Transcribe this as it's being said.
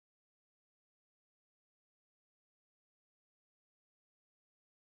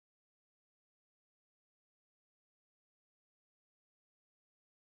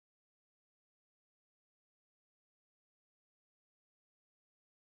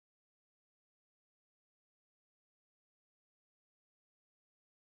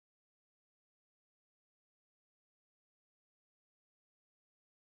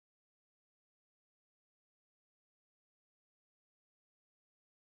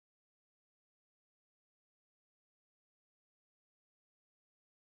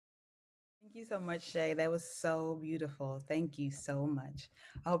Thank you so much, Shay. That was so beautiful. Thank you so much.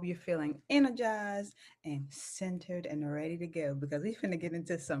 I hope you're feeling energized and centered and ready to go because we're going to get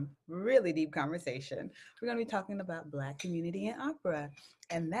into some really deep conversation. We're going to be talking about Black community and opera,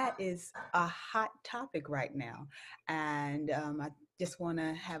 and that is a hot topic right now. And I just want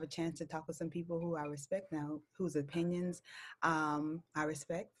to have a chance to talk with some people who I respect now, whose opinions I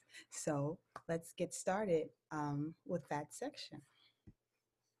respect. So let's get started with that section.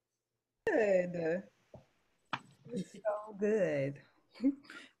 Good. So good.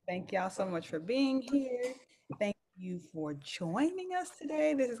 Thank y'all so much for being here. Thank you for joining us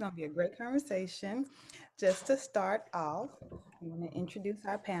today. This is going to be a great conversation. Just to start off, I'm going to introduce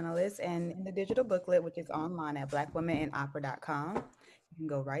our panelists and in the digital booklet, which is online at blackwomenandopera.com. You can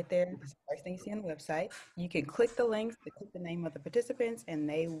go right there. It's the first thing you see on the website. You can click the links to click the name of the participants, and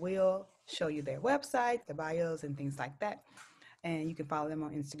they will show you their websites, their bios, and things like that. And you can follow them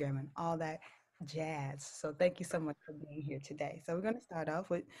on Instagram and all that jazz. So thank you so much for being here today. So we're going to start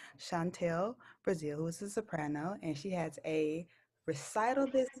off with Chantal Braziel, who is a soprano, and she has a recital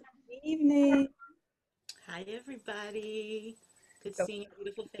this evening. Hi, everybody. Good So seeing your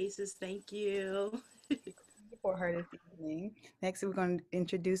beautiful faces. Thank you. for her this evening. Next, we're going to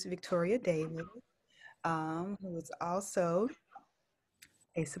introduce Victoria Dailey, who is also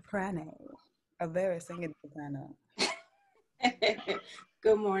a soprano, a very singing soprano.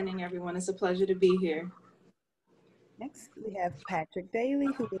 Good morning, everyone. It's a pleasure to be here. Next, we have Patrick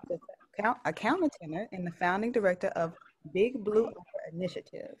Dailey, who is a countertenor and the founding director of Big Blue Opera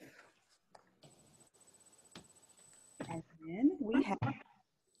Initiative. And then we have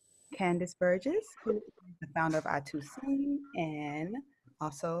Candace Burgess, who is the founder of I2Sing and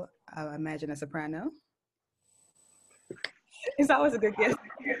also, I imagine, a soprano. It's always a good guess.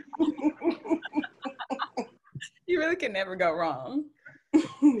 You really can never go wrong.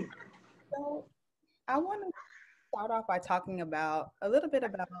 So I want to start off by talking about a little bit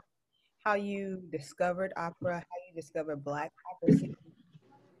about how you discovered opera, how you discovered Black opera singing.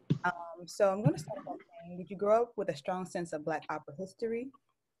 So I'm going to start by saying, did you grow up with a strong sense of Black opera history,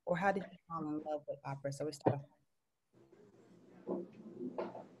 or how did you fall in love with opera? So we start off.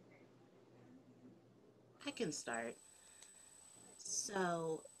 I can start.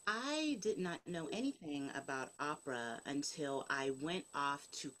 So, I did not know anything about opera until I went off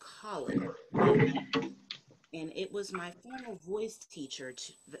to college. And it was my former voice teacher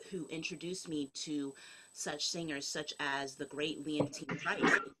who introduced me to such singers such as the great Leontine Price.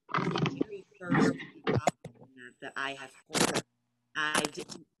 It was the very first opera singer that I have heard. I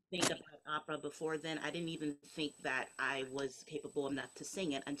didn't think about opera before then. I didn't even think that I was capable enough to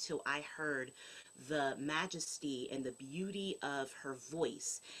sing it until I heard the majesty and the beauty of her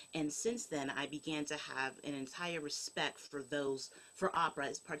voice. And since then, I began to have an entire respect for for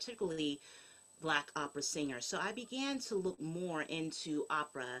operas, particularly Black opera singers. So I began to look more into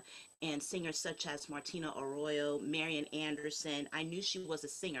opera and singers such as Martina Arroyo, Marian Anderson. I knew she was a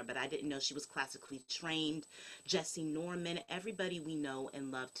singer, but I didn't know she was classically trained. Jesse Norman, everybody we know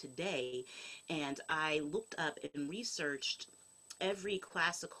and love today. And I looked up and researched every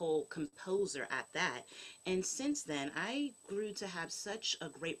classical composer at that. And since then, I grew to have such a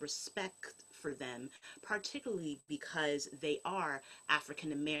great respect for them, particularly because they are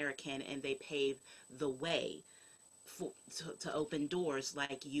African American and they pave the way to open doors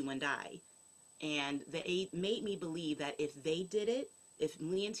like you and I. And they made me believe that if they did it, if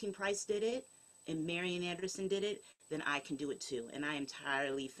Leontine Price did it, and Marian Anderson did it, then I can do it too. And I am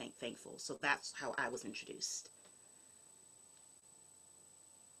entirely thankful. So that's how I was introduced.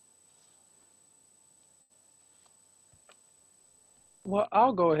 Well,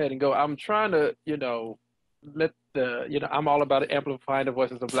 I'll go ahead and go. I'm trying to, let I'm all about amplifying the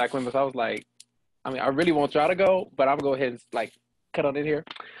voices of Black women. So I was like, I mean, I really want y'all to go, but I'm gonna go ahead and like cut on in here.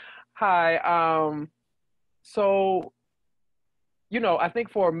 Hi. So, I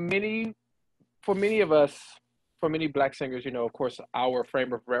think for many of us, for many Black singers, of course, our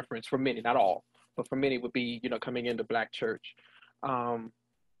frame of reference for many, not all, but for many would be, coming into Black church. Um,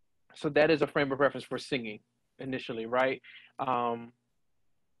 so that is a frame of reference for singing initially, right? Um,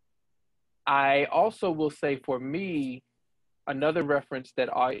 I also will say for me, another reference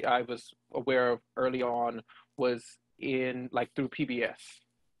that I was aware of early on was in like through PBS.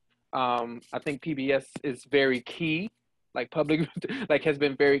 I think PBS is very key, like public, like has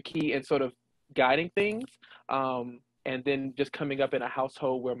been very key in sort of guiding things. And then just coming up in a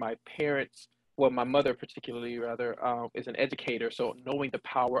household where my parents, well, my mother particularly rather, is an educator. So knowing the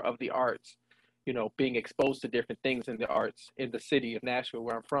power of the arts, being exposed to different things in the arts in the city of Nashville,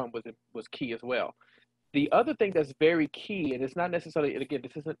 where I'm from, was key as well. The other thing that's very key, and it's not necessarily, and again,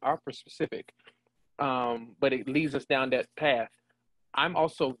 this isn't opera specific, but it leads us down that path. I'm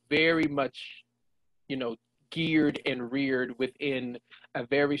also very much, you know, geared and reared within a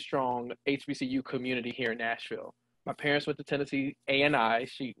very strong HBCU community here in Nashville. My parents went to Tennessee A&I.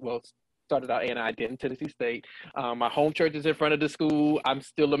 Started out A&I, did in Tennessee State. My home church is in front of the school. I'm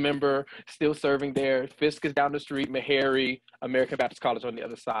still a member, still serving there. Fisk is down the street, Meharry, American Baptist College on the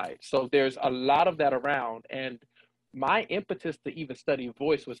other side. So there's a lot of that around. And my impetus to even study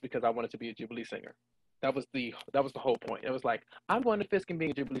voice was because I wanted to be a Jubilee singer. That was the whole point. It was like, I'm going to Fisk and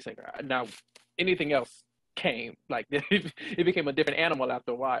being a Jubilee singer. Now, anything else came, like it became a different animal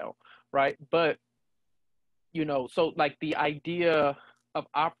after a while, right? But so like the idea of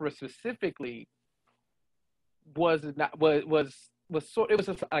opera specifically was not was sort, it was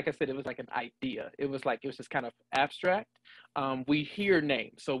just, like I said, it was like an idea. It was just kind of abstract. We hear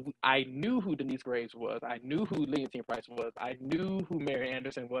names, so I knew who Denise Graves was, I knew who Leontine Price was, I knew who Mary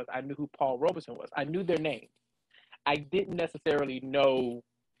Anderson was, I knew who Paul Robeson was. I knew their names. I didn't necessarily know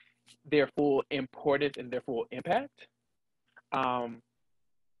their full importance and their full impact. um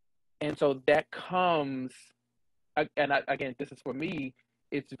and so that comes, again, this is for me,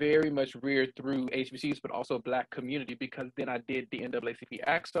 it's very much reared through HBCUs, but also Black community, because then I did the NAACP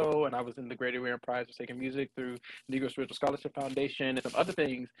AXO, and I was in the Greater Rare Prize for Sacred Music through Negro Spiritual Scholarship Foundation and some other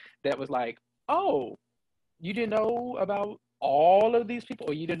things that was like, oh, you didn't know about all of these people,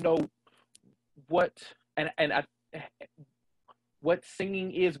 or you didn't know what, and I, what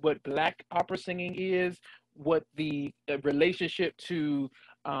singing is, what Black opera singing is, what the relationship to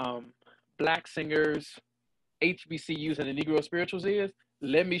um, Black singers, HBCUs, and the Negro spirituals is.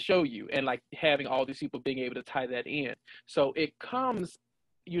 Let me show you. And like having all these people being able to tie that in. So it comes,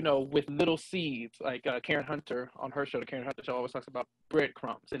 with little seeds. Like Karen Hunter on her show, the Karen Hunter show, always talks about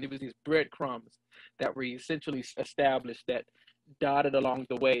breadcrumbs. And it was these breadcrumbs that were essentially established, that dotted along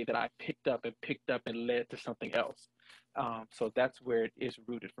the way, that I picked up and led to something else. So that's where it is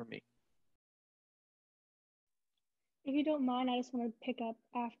rooted for me. If you don't mind, I just want to pick up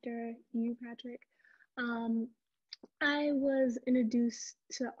after you, Patrick. Um, I was introduced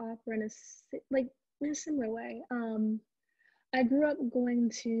to opera in a similar way. I grew up going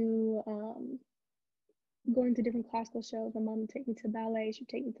to different classical shows. My mom would take me to ballet. She'd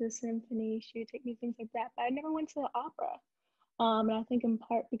take me to the symphony. She would take me things like that. But I never went to the opera. And I think in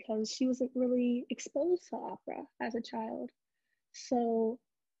part because she wasn't really exposed to opera as a child. So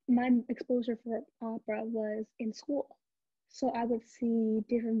my exposure for opera was in school. So I would see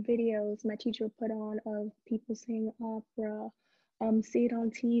different videos my teacher would put on of people singing opera, see it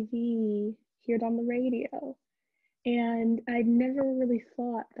on TV, hear it on the radio. And I never really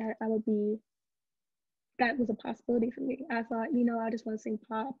thought that that was a possibility for me. I thought, I just want to sing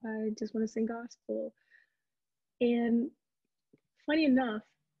pop, I just want to sing gospel. And funny enough,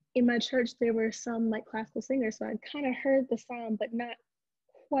 in my church, there were some like classical singers, so I kind of heard the sound, but not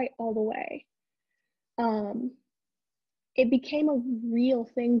quite all the way. It became a real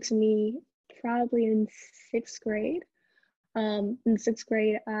thing to me probably in 6th grade. In 6th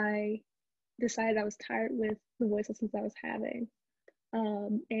grade, I decided I was tired with the voice lessons I was having,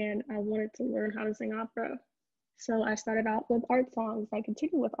 and I wanted to learn how to sing opera. So I started out with art songs. I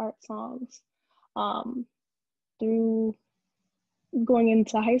continued with art songs through going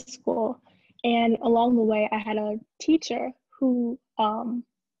into high school. And along the way, I had a teacher who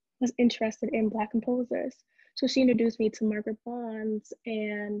was interested in Black composers. So she introduced me to Margaret Bonds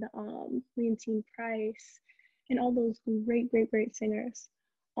and Leontine Price and all those great, great, great singers.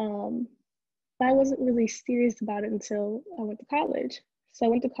 But I wasn't really serious about it until I went to college. So I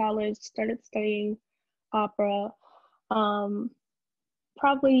went to college, started studying opera,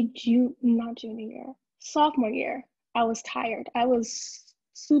 probably not junior year, sophomore year. I was tired. I was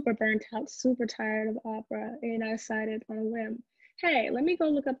super burnt out, super tired of opera. And I decided on a whim, hey, let me go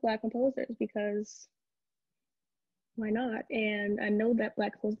look up Black composers, because why not? And I know that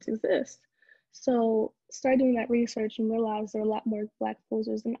Black composers exist. So started doing that research and realized there are a lot more Black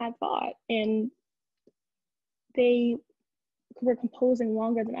composers than I thought. And they were composing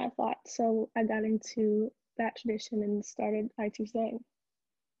longer than I thought. So I got into that tradition and started I Too Sing.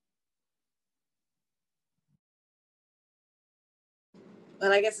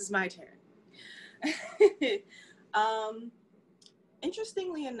 Well, I guess it's my turn.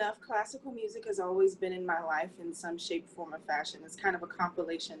 Interestingly enough, classical music has always been in my life in some shape, form, or fashion. It's kind of a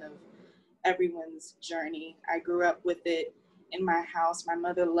compilation of everyone's journey. I grew up with it in my house. My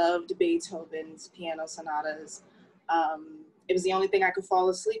mother loved Beethoven's piano sonatas. It was the only thing I could fall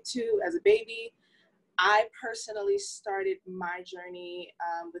asleep to as a baby. I personally started my journey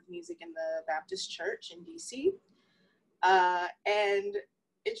with music in the Baptist Church in DC. And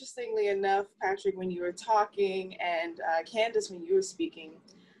interestingly enough, Patrick, when you were talking, and Candace, when you were speaking,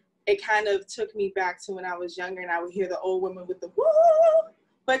 it kind of took me back to when I was younger and I would hear the old women with the woo,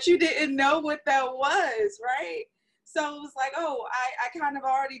 but you didn't know what that was, right? So it was like, oh, I kind of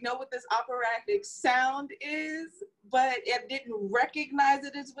already know what this operatic sound is, but I didn't recognize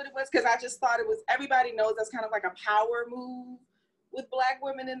it as what it was, because I just thought it was, everybody knows that's kind of like a power move with Black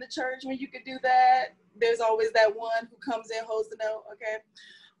women in the church. When you could do that, there's always that one who comes in, holds the note, okay?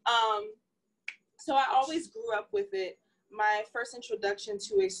 So I always grew up with it. My first introduction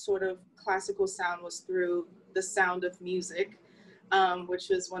to a sort of classical sound was through The Sound of Music, which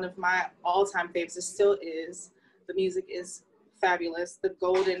was one of my all-time favorites. It still is. The music is fabulous. The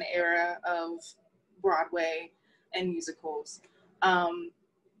golden era of Broadway and musicals.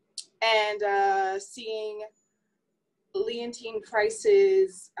 Seeing Leontine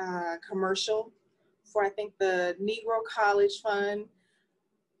Price's commercial for, I think, the Negro College Fund.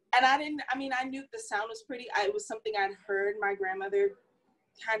 And I knew the sound was pretty. It was something I'd heard. My grandmother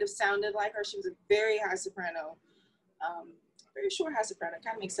kind of sounded like her. She was a very high soprano, very short high soprano.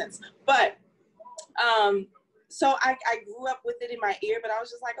 Kind of makes sense. But so I grew up with it in my ear, but I was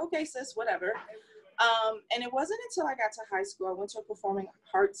just like, okay, sis, whatever. And it wasn't until I got to high school. I went to a performing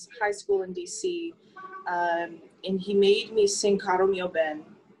arts high school in DC, and he made me sing Caro Mio Ben.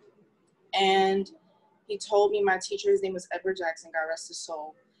 And he told me, my teacher, his name was Edward Jackson, God rest his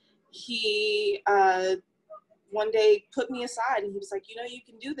soul. He one day put me aside and he was like, you know, you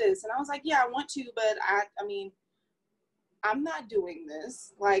can do this. And I was like, yeah, I want to, but I'm not doing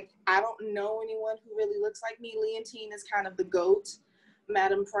this. Like, I don't know anyone who really looks like me. Leontine is kind of the GOAT,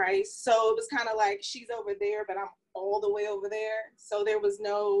 Madam Price. So it was kind of like, she's over there, but I'm all the way over there. So there was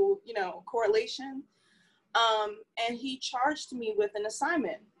no, correlation. And he charged me with an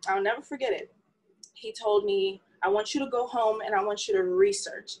assignment. I'll never forget it. He told me, I want you to go home and I want you to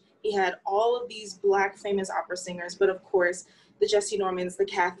research. He had all of these Black famous opera singers, but of course, the Jesse Normans, the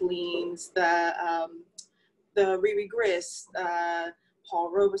Kathleens, the Riri Grist,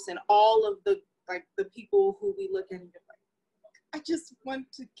 Paul Robeson, all of the people who we look at and be like, I just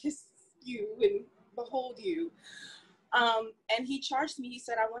want to kiss you and behold you. And he charged me, he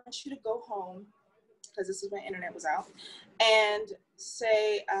said, I want you to go home, because this is when internet was out, and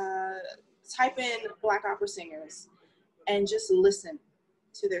say, type in Black opera singers and just listen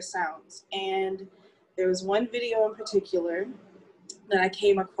to their sounds. And there was one video in particular that I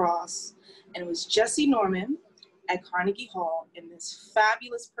came across, and it was Jesse Norman at Carnegie Hall in this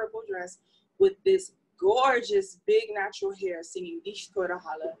fabulous purple dress with this gorgeous big natural hair singing Dish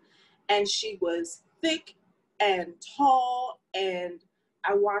Korahala. And she was thick and tall, and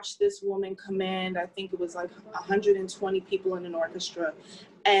I watched this woman command, I think it was like 120 people in an orchestra.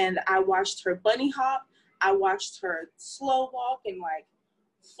 And I watched her bunny hop. I watched her slow walk and like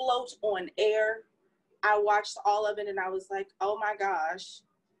float on air. I watched all of it and I was like, oh my gosh,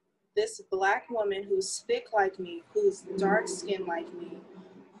 this Black woman who's thick like me, who's dark skinned like me,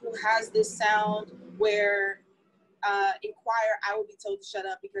 who has this sound where in choir, I will be told to shut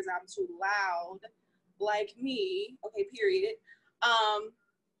up because I'm too loud, like me, okay, period,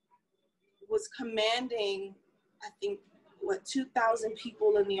 was commanding, I think, 2,000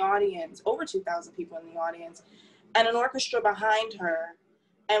 people in the audience, over 2,000 people in the audience, and an orchestra behind her,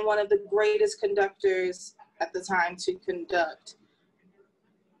 and one of the greatest conductors at the time to conduct,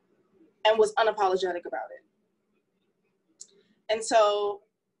 and was unapologetic about it. And so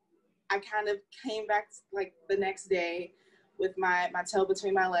I kind of came back like the next day with my tail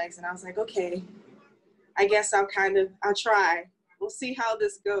between my legs, and I was like, okay, I guess I'll try. We'll see how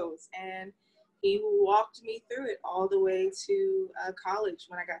this goes. And he walked me through it all the way to college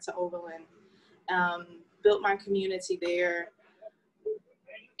when I got to Oberlin. Built my community there.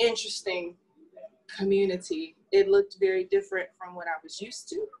 Interesting community. It looked very different from what I was used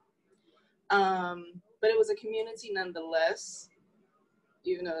to. But it was a community nonetheless,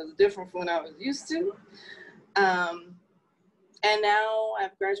 even though it was different from what I was used to. And now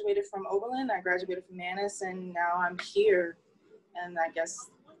I've graduated from Oberlin, I graduated from Manus, and now I'm here. And I guess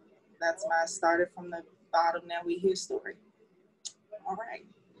that's my started from the bottom, now we here story. All right.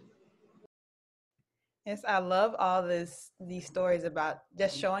 Yes, I love all these stories about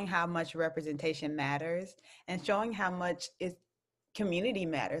just showing how much representation matters and showing how much community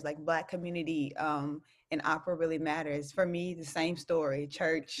matters, like Black community in opera really matters. For me, the same story,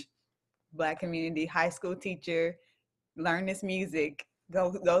 church, Black community, high school teacher, learn this music,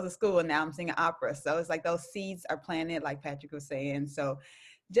 go to school, and now I'm singing opera. So it's like those seeds are planted, like Patrick was saying. So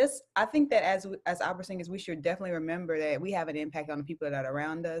just, I think that as opera singers, we should definitely remember that we have an impact on the people that are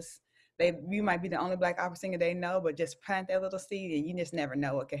around us. You might be the only Black opera singer they know, but just plant that little seed and you just never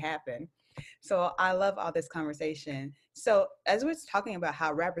know what could happen. So I love all this conversation. So as we're talking about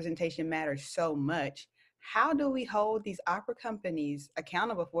how representation matters so much, how do we hold these opera companies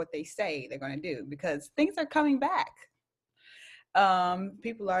accountable for what they say they're going to do? Because things are coming back.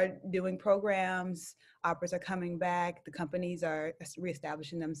 People are doing programs, operas are coming back, the companies are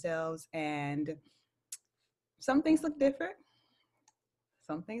reestablishing themselves, and some things look different,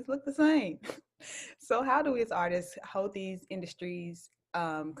 some things look the same. So how do we as artists hold these industries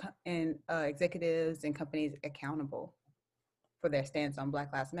and executives and companies accountable for their stance on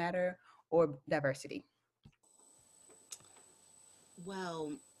Black Lives Matter or diversity?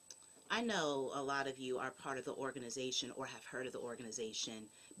 Well, I know a lot of you are part of the organization or have heard of the organization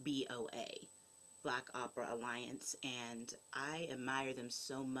BOA, Black Opera Alliance, and I admire them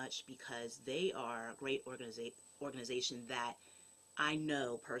so much because they are a great organization that I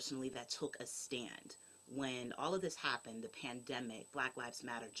know personally that took a stand. When all of this happened, the pandemic, Black Lives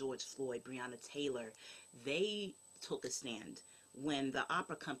Matter, George Floyd, Breonna Taylor, they took a stand. When the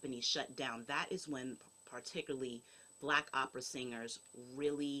opera company shut down, that is when particularly Black opera singers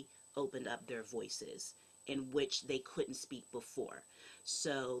really opened up their voices in which they couldn't speak before.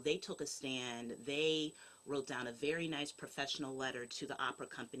 So they took a stand. They wrote down a very nice professional letter to the opera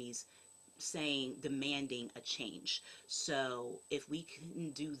companies saying, demanding a change. So if we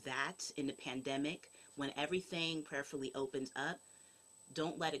can do that in the pandemic, when everything prayerfully opens up,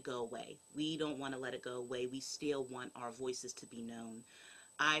 don't let it go away. We don't want to let it go away. We still want our voices to be known.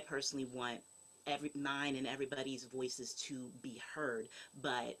 I personally want mine and everybody's voices to be heard,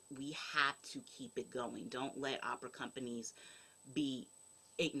 but we have to keep it going. Don't let opera companies be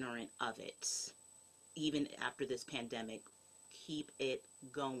ignorant of it. Even after this pandemic, keep it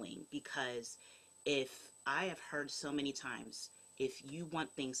going, because if I have heard so many times, if you want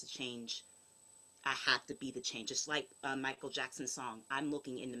things to change, I have to be the change. Just like Michael Jackson's song, I'm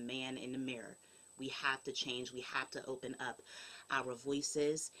looking in the man in the mirror. We have to change. We have to open up our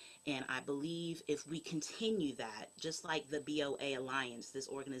voices. And I believe if we continue that, just like the BOA Alliance, this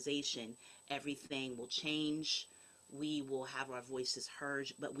organization, everything will change. We will have our voices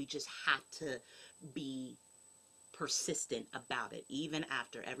heard, but we just have to be persistent about it, even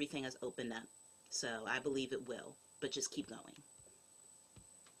after everything has opened up. So I believe it will, but just keep going.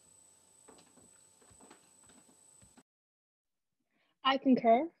 I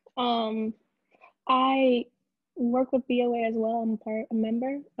concur. I work with BOA as well. I'm a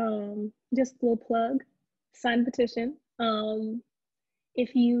member. Just a little plug, sign petition.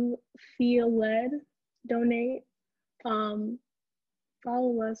 If you feel led, donate.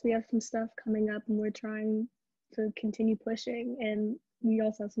 Follow us. We have some stuff coming up, and we're trying to continue pushing. And we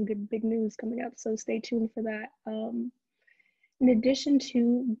also have some good big news coming up, so stay tuned for that. In addition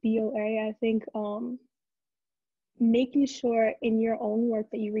to BOA, I think making sure in your own work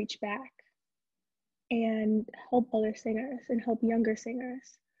that you reach back and help other singers and help younger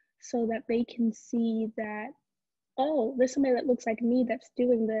singers so that they can see that, oh, there's somebody that looks like me that's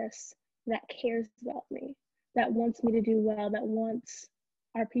doing this, that cares about me, that wants me to do well, that wants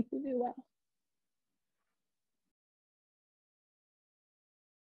our people to do well.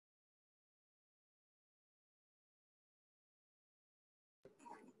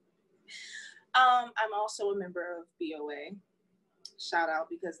 I'm also a member of BOA. Shout out,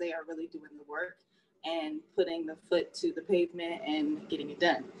 because they are really doing the work and putting the foot to the pavement and getting it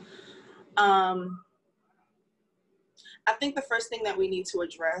done. I think the first thing that we need to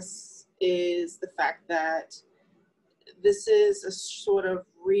address is the fact that this is a sort of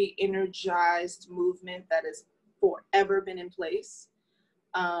re-energized movement that has forever been in place,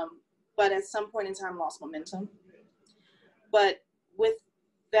 but at some point in time lost momentum. But with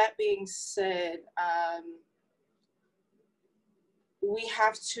that being said, we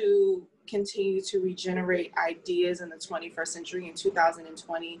have to continue to regenerate ideas in the 21st century in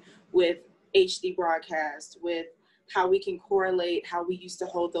 2020 with HD broadcast, with how we can correlate how we used to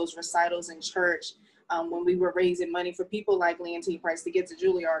hold those recitals in church when we were raising money for people like Leontine Price to get to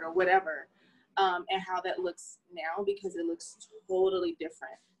Juilliard or whatever, and how that looks now, because it looks totally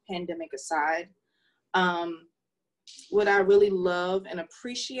different, pandemic aside. What I really love and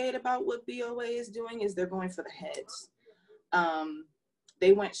appreciate about what BOA is doing is they're going for the heads.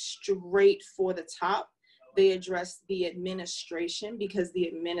 They went straight for the top. They addressed the administration, because the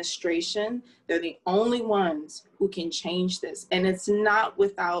administration, they're the only ones who can change this. And it's not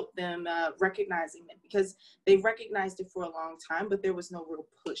without them recognizing it, because they recognized it for a long time, but there was no real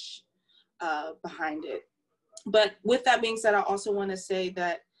push behind it. But with that being said, I also want to say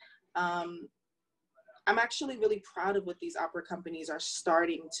that I'm actually really proud of what these opera companies are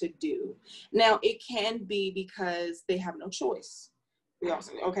starting to do. Now, it can be because they have no choice. We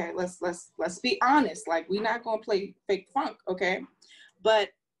also, okay, let's be honest. Like, we're not gonna play fake funk, okay? But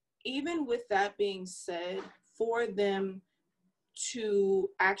even with that being said, for them to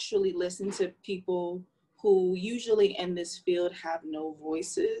actually listen to people who usually in this field have no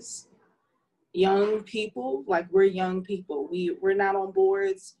voices, young people, like we're young people, we're not on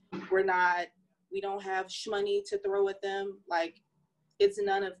boards, we don't have shmoney to throw at them, like it's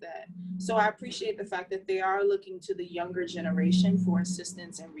none of that. So I appreciate the fact that they are looking to the younger generation for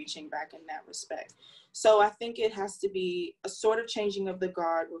assistance and reaching back in that respect. So I think it has to be a sort of changing of the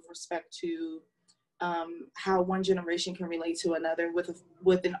guard with respect to how one generation can relate to another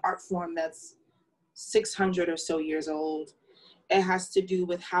with an art form that's 600 or so years old. It has to do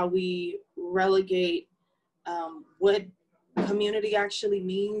with how we relegate what community actually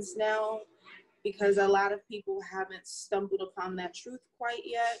means now, because a lot of people haven't stumbled upon that truth quite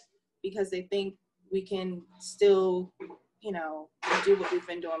yet, because they think we can still, you know, do what we've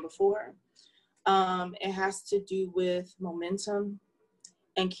been doing before. It has to do with momentum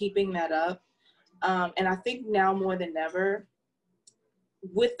and keeping that up. And I think now more than ever,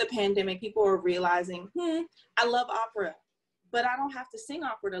 with the pandemic, people are realizing, I love opera, but I don't have to sing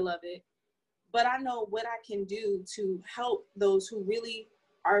opera to love it. But I know what I can do to help those who really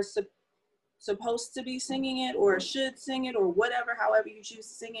are supposed to be singing it or should sing it or whatever, however you choose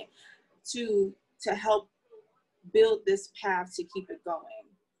to sing it, to help build this path to keep it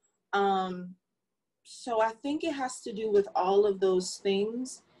going. So I think it has to do with all of those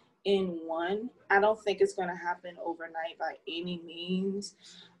things in one. I don't think it's going to happen overnight by any means.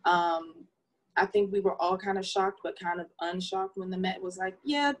 I think we were all kind of shocked, but kind of unshocked when the Met was like,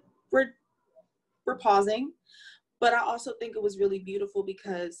 yeah, we're pausing. But I also think it was really beautiful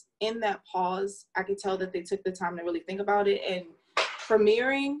because in that pause, I could tell that they took the time to really think about it. And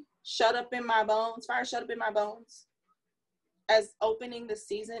premiering Shut Up in My Bones, Fire Shut Up in My Bones, as opening the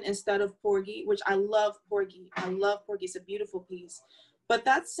season instead of Porgy, which I love Porgy. I love Porgy. It's a beautiful piece. But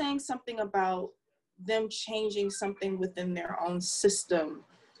that's saying something about them changing something within their own system.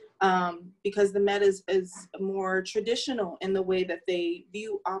 Because the Met is more traditional in the way that they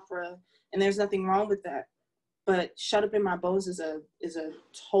view opera, and there's nothing wrong with that. But Shut Up in My Bones is a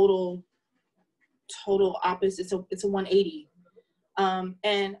total opposite. It's a 180.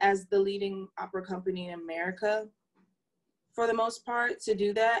 And as the leading opera company in America, for the most part, to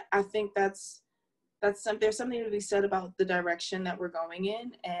do that, I think there's something to be said about the direction that we're going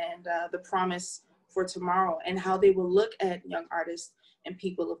in, and the promise for tomorrow, and how they will look at young artists and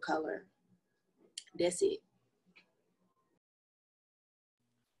people of color. That's it.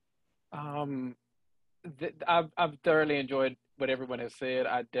 I've thoroughly enjoyed what everyone has said.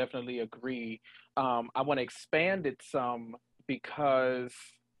 I definitely agree. I want to expand it some because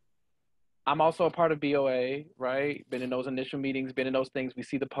I'm also a part of BOA, right? Been in those initial meetings, been in those things. We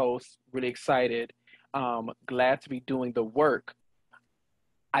see the posts, really excited. Glad to be doing the work.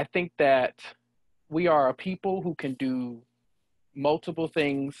 I think that we are a people who can do multiple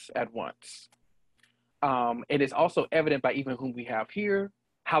things at once. It is also evident by even whom we have here,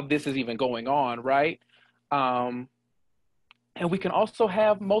 how this is even going on, right? And we can also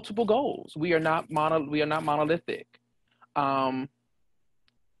have multiple goals. We are not monolithic. I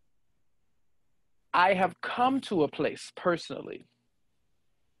have come to a place personally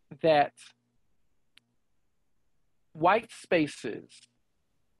that white spaces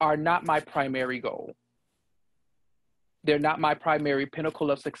are not my primary goal. They're not my primary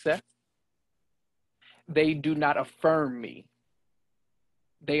pinnacle of success. They do not affirm me.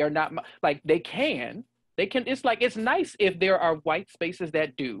 They are not they can, it's like, it's nice if there are white spaces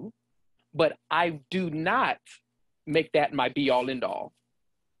that do, but I do not make that my be all end all.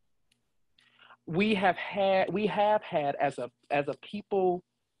 We have had as a people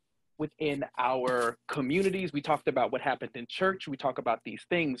within our communities, we talked about what happened in church. We talk about these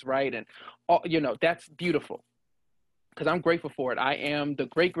things, right? And that's beautiful, because I'm grateful for it. I am the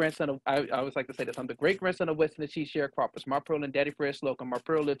great grandson of, I always like to say this, I'm the great grandson of Weston and Chief Sharecroppers. My Pearl and Daddy Fred Slocum. My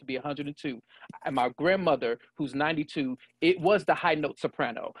Pearl lived to be 102. And my grandmother, who's 92, it was the high note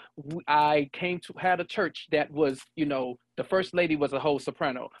soprano. I had a church that was, the first lady was a whole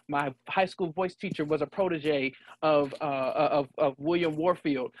soprano. My high school voice teacher was a protege of William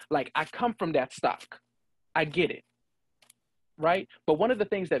Warfield. Like, I come from that stock. I get it. Right? But one of the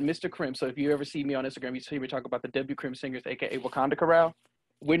things that Mr. Krim, so if you ever see me on Instagram, you see me talk about the W. Krim Singers, aka Wakanda Chorale.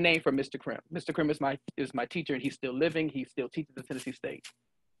 We're named for Mr. Krim. Mr. Krim is my teacher, and he's still living. He still teaches at Tennessee State.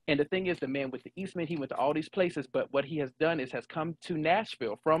 And the thing is, the man with the Eastman, he went to all these places, but what he has done is has come to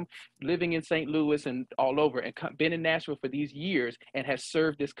Nashville from living in St. Louis and all over, and been in Nashville for these years and has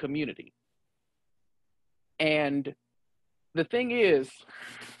served this community. And the thing is,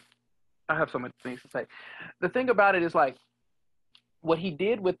 I have so many things to say. The thing about it is, like, what he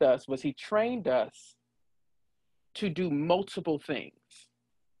did with us was he trained us to do multiple things.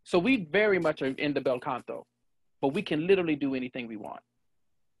 So we very much are in the bel canto, but we can literally do anything we want,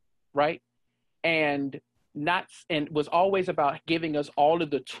 right? And was always about giving us all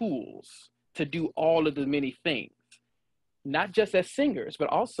of the tools to do all of the many things, not just as singers, but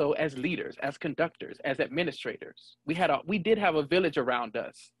also as leaders, as conductors, as administrators. We did have a village around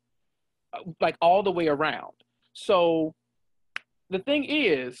us, like all the way around. So the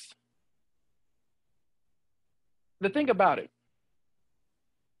thing about it,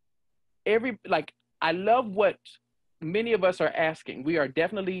 I love what many of us are asking. We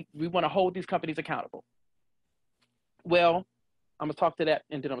want to hold these companies accountable. Well, I'm gonna talk to that,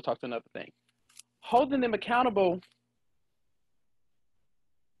 and then I'm gonna talk to another thing. Holding them accountable,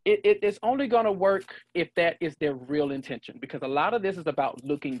 it's only gonna work if that is their real intention, because a lot of this is about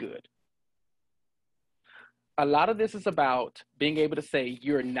looking good. A lot of this is about being able to say,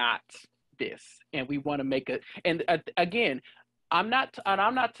 you're not this, and we want to make it. And again,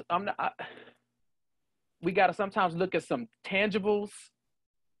 we got to sometimes look at some tangibles.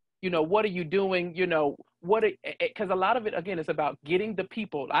 You know, what are you doing? You know, because a lot of it, again, is about getting the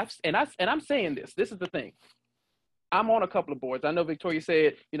people. I'm saying this is the thing. I'm on a couple of boards. I know Victoria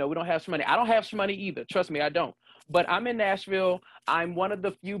said, you know, we don't have some money. I don't have some money either. Trust me, I don't. But I'm in Nashville. I'm one of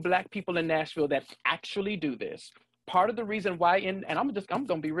the few Black people in Nashville that actually do this. Part of the reason why, and I'm going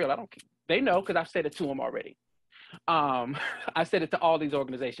to be real. They know, because I've said it to them already. I said it to all these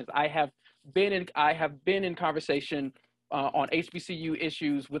organizations. I have been in conversation on HBCU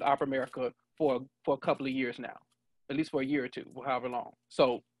issues with Opera America for a couple of years now, at least for a year or two, however long.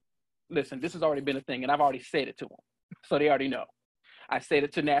 So listen, this has already been a thing, and I've already said it to them. So they already know. I said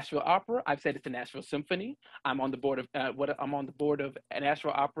it to Nashville Opera. I've said it to Nashville Symphony. I'm on the board of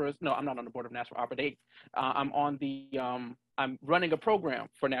Nashville Opera. No, I'm not on the board of Nashville Opera. I'm running a program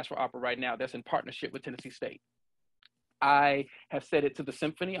for Nashville Opera right now that's in partnership with Tennessee State. I have said it to the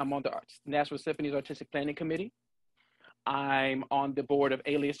Symphony. I'm on the Nashville Symphony's Artistic Planning Committee. I'm on the board of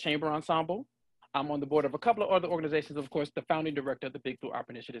Alias Chamber Ensemble. I'm on the board of a couple of other organizations, of course, the founding director of the Big Blue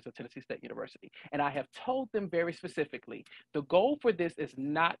Opera Initiatives at Tennessee State University. And I have told them very specifically, the goal for this is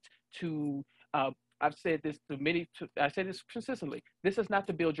not to, I say this consistently, this is not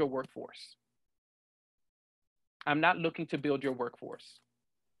to build your workforce. I'm not looking to build your workforce.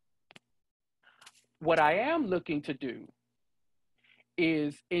 What I am looking to do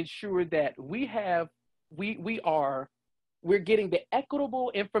is ensure that we're getting the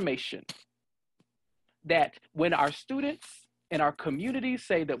equitable information that when our students and our communities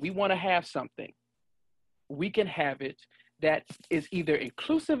say that we want to have something, we can have it that is either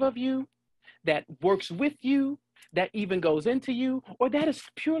inclusive of you, that works with you, that even goes into you, or that is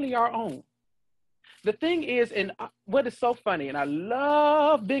purely our own. The thing is, and what is so funny, and I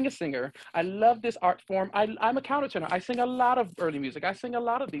love being a singer, I love this art form. I'm a countertenor. I sing a lot of early music. I sing a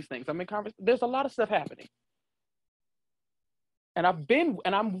lot of these things. I'm in conversation. There's a lot of stuff happening. And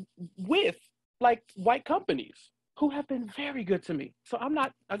I'm with like white companies who have been very good to me. So I'm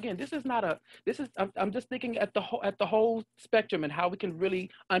not, again, I'm just thinking at the whole spectrum and how we can really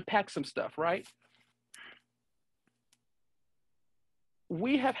unpack some stuff, right?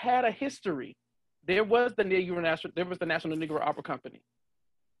 We have had a history. There was the National Negro Opera Company.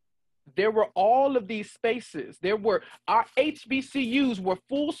 There were all of these spaces. Our HBCUs were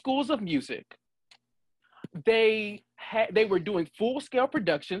full schools of music. They were doing full-scale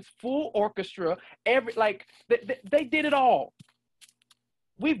productions, full orchestra, they did it all.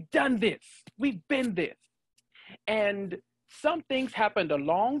 We've done this. We've been this. And some things happened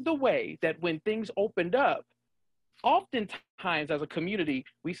along the way that when things opened up, oftentimes as a community,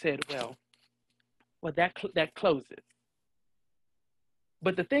 we said, well, that closes.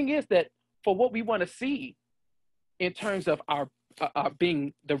 But the thing is that for what we want to see in terms of our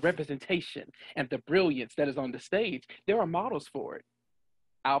being the representation and the brilliance that is on the stage, there are models for it.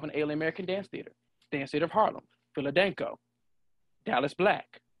 Alvin Ailey American Dance Theater of Harlem, Philadelphia, Dallas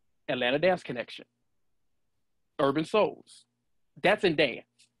Black, Atlanta Dance Connection, Urban Souls. That's in dance.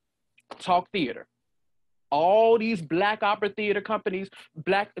 Talk Theater. All these Black opera theater companies,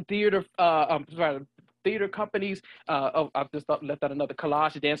 Black theater, theater companies. I've just left out another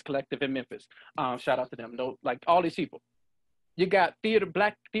Collage Dance Collective in Memphis. Shout out to them. No, like all these people. You got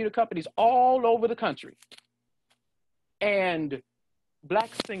Black theater companies all over the country. And Black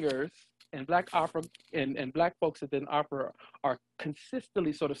singers and Black opera and Black folks within opera are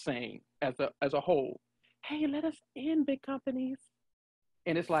consistently sort of saying as a whole, hey, let us in, big companies.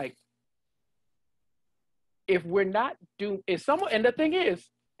 And it's like, if we're not doing, if someone, and the thing is,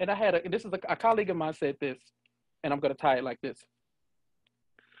 and this is a colleague of mine said this, and I'm going to tie it like this.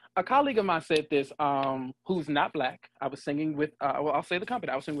 A colleague of mine said this, who's not Black. I was singing with, well, I'll say the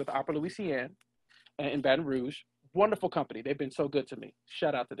company. I was singing with Opera Louisiana in Baton Rouge. Wonderful company. They've been so good to me.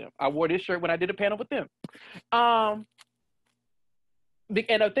 Shout out to them. I wore this shirt when I did a panel with them. And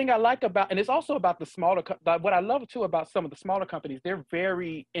the thing I like about, and it's also about the smaller, what I love too about some of the smaller companies, they're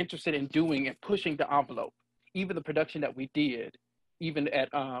very interested in doing and pushing the envelope. Even the production that we did, even at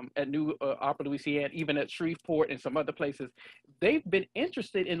New Opera Louisiana, even at Shreveport and some other places, they've been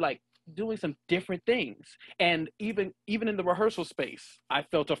interested in like doing some different things. And even in the rehearsal space, I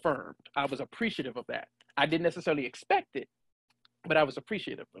felt affirmed. I was appreciative of that. I didn't necessarily expect it, but I was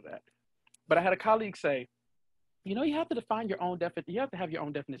appreciative of that. But I had a colleague say, you know, you have to define your own you have to have your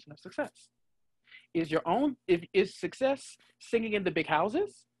own definition of success. Is success singing in the big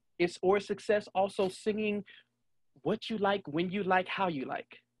houses? Or success also singing what you like, when you like, how you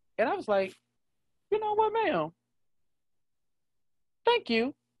like? And I was like, you know what, ma'am? Thank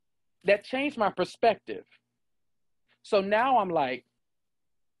you. That changed my perspective. So now I'm like,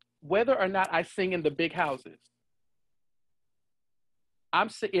 whether or not I sing in the big houses,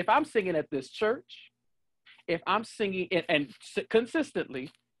 if I'm singing at this church, if I'm singing and consistently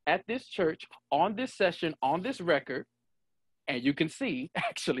at this church, on this session, on this record, and you can see,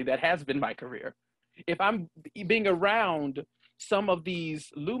 actually, that has been my career. If I'm being around some of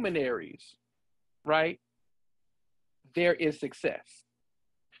these luminaries, right, there is success.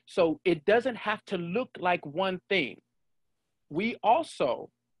 So it doesn't have to look like one thing. We also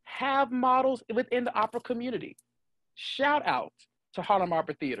have models within the opera community. Shout out to Harlem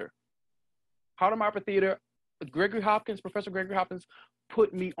Opera Theater. Harlem Opera Theater, Professor Gregory Hopkins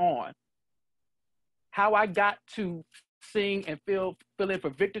put me on. How I got to sing and fill in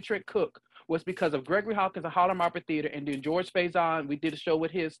for Victor Trent Cook was because of Gregory Hopkins and Harlem Opera Theater, and then George Faison. We did a show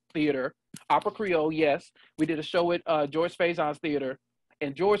with his theater, Opera Creole, yes. We did a show with George Faison's theater,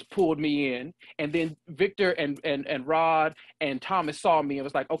 and George pulled me in, and then Victor and Rod and Thomas saw me and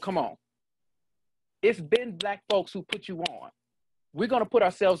was like, oh, come on. It's been Black folks who put you on. We're going to put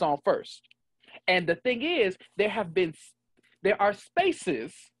ourselves on first. And the thing is, there are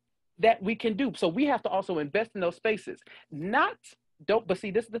spaces that we can do. So we have to also invest in those spaces. But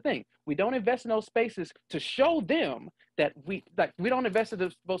see, this is the thing. We don't invest in those spaces to show them that we don't invest in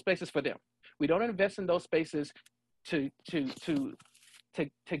those spaces for them. We don't invest in those spaces to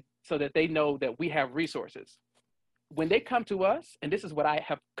so that they know that we have resources. When they come to us, and this is what I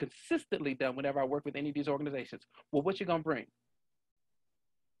have consistently done whenever I work with any of these organizations, well, what you gonna bring?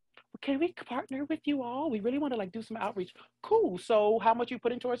 Can we partner with you all? We really want to like do some outreach. Cool. So how much you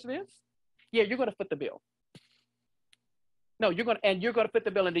putting towards this? Yeah, you're gonna foot the bill. No, you're gonna foot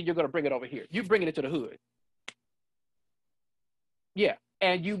the bill, and then you're gonna bring it over here. You bringing it to the hood. Yeah,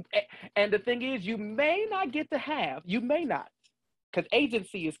 and the thing is, you may not, because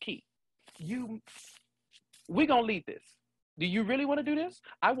agency is key. We're gonna lead this. Do you really want to do this?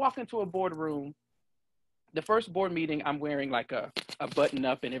 I walk into a boardroom. The first board meeting, I'm wearing like a button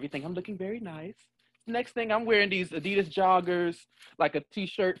up and everything. I'm looking very nice. Next thing, I'm wearing these Adidas joggers, like a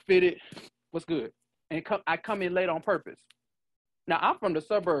t-shirt fitted. What's good? And I come in late on purpose. Now, I'm from the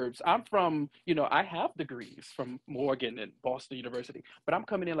suburbs. I'm from, I have degrees from Morgan and Boston University, but I'm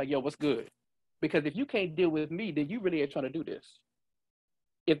coming in like, yo, what's good? Because if you can't deal with me, then you really ain't trying to do this.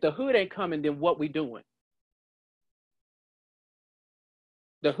 If the hood ain't coming, then what we doing?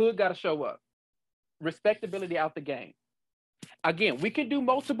 The hood got to show up. Respectability out the game. Again, we can do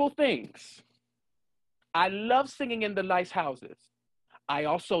multiple things. I love singing in the nice houses. I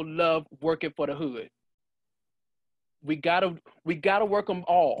also love working for the hood. We gotta work them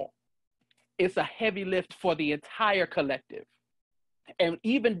all. It's a heavy lift for the entire collective. And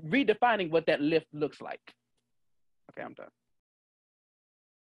even redefining what that lift looks like. Okay, I'm done.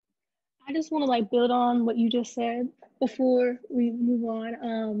 I just want to build on what you just said before we move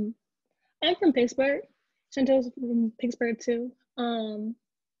on. I'm from Pittsburgh. Chantal's from Pittsburgh too. And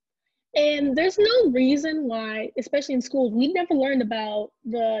there's no reason why, especially in schools, we never learned about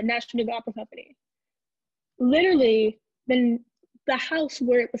the National New Opera Company. Literally, the house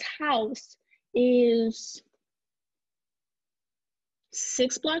where it was housed is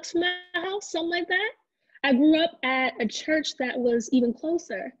 6 blocks from my house, something like that. I grew up at a church that was even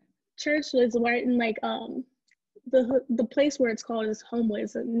closer. Church was right in the place where it's called is Homewood,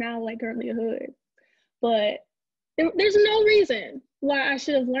 so now currently a hood. But there's no reason why I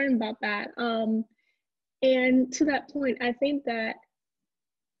should have learned about that. And to that point, I think that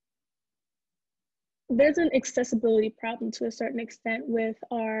there's an accessibility problem to a certain extent with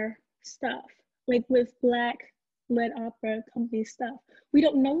our stuff, like with Black-led opera company stuff. We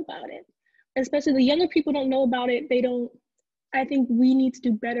don't know about it, especially the younger people don't know about it. They don't. I think we need to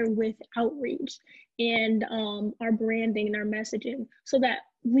do better with outreach and our branding and our messaging so that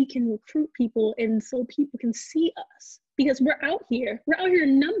we can recruit people and so people can see us, because we're out here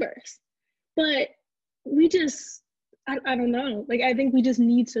in numbers, but we just, I don't know. Like, I think we just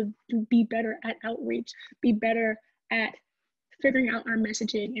need to be better at outreach, be better at figuring out our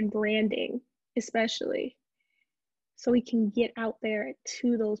messaging and branding, especially so we can get out there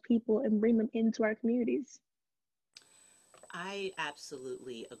to those people and bring them into our communities. I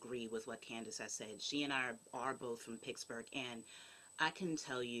absolutely agree with what Candace has said. She and I are both from Pittsburgh, and I can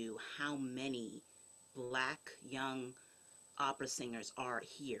tell you how many Black young opera singers are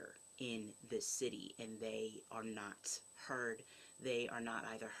here in this city, and they are not heard. They are not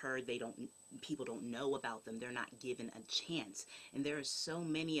either heard, people don't know about them, they're not given a chance. And there are so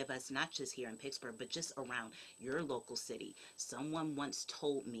many of us, not just here in Pittsburgh, but just around your local city. Someone once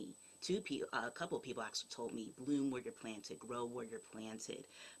told me, a couple of people actually told me, bloom where you're planted, grow where you're planted.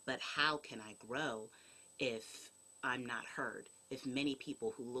 But how can I grow if I'm not heard? If many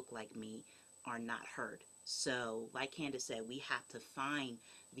people who look like me are not heard? So, like Candace said, we have to find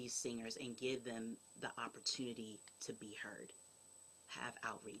these singers and give them the opportunity to be heard. Have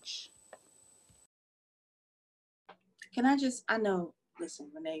outreach. I know,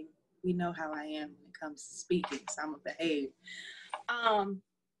 listen, Renee, we know how I am when it comes to speaking, so I'm gonna behave.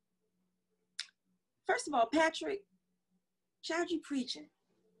 First of all, Patrick, child, you preaching.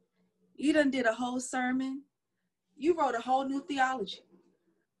 You done did a whole sermon. You wrote a whole new theology.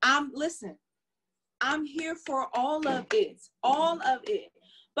 Listen, I'm here for all of it.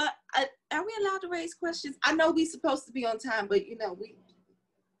 But are we allowed to raise questions? I know we supposed to be on time, but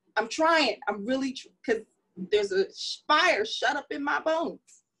I'm trying. I'm really, because there's a fire shut up in my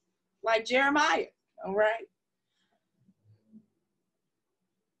bones, like Jeremiah, all right?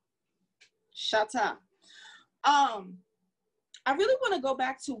 Chantal. I really want to go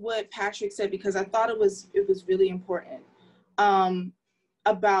back to what Patrick said, because I thought it was really important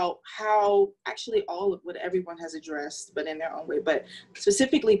about how actually all of what everyone has addressed, but in their own way, but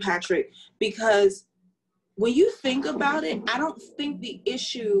specifically Patrick, because when you think about it, I don't think the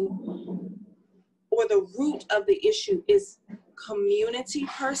issue or the root of the issue is community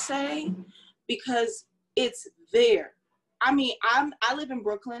per se, because it's there. I mean, I live in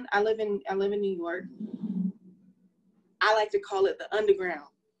Brooklyn. I live in New York. I like to call it the underground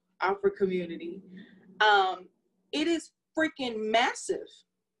opera community. It is freaking massive.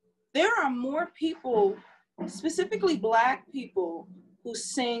 There are more people, specifically Black people, who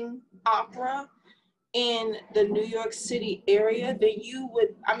sing opera in the New York City area than you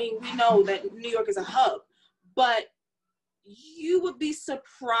would. I mean, we know that New York is a hub, but you would be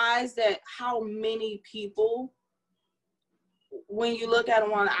surprised at how many people, when you look at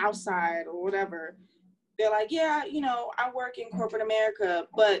them on the outside or whatever, they're like, yeah, I work in corporate America,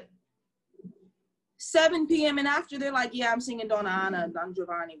 but 7 p.m. and after, they're like, yeah, I'm singing Donna Anna and Don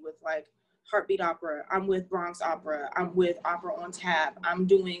Giovanni with like Heartbeat Opera. I'm with Bronx Opera. I'm with Opera on Tap. I'm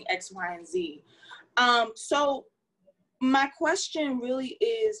doing X, Y, and Z. So my question really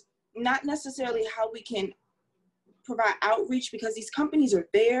is not necessarily how we can provide outreach, because these companies are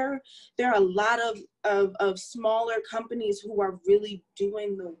there. There are a lot of smaller companies who are really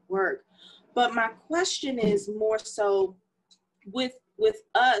doing the work. But my question is more so with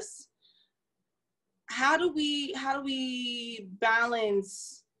us, how do we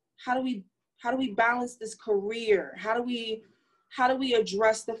balance this career? How do we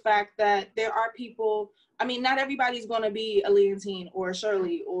address the fact that there are people, I mean, not everybody's going to be a Leontine or a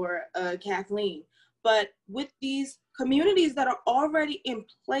Shirley or a Kathleen, but with these communities that are already in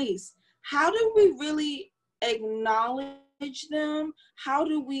place, how do we really acknowledge them? How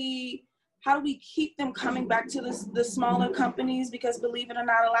do we keep them coming back to the smaller companies? Because believe it or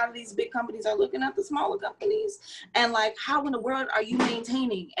not, a lot of these big companies are looking at the smaller companies and like, how in the world are you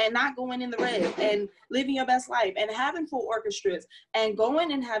maintaining and not going in the red and living your best life and having full orchestras and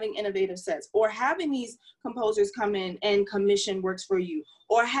going and having innovative sets, or having these composers come in and commission works for you,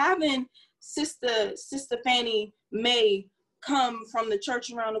 or having Sister Fannie Mae come from the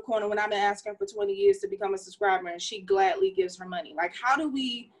church around the corner when I've been asking for 20 years to become a subscriber, and she gladly gives her money. Like, how do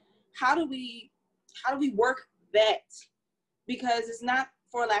we work that? Because it's not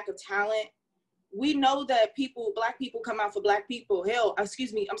for lack of talent. We know that Black people come out for Black people.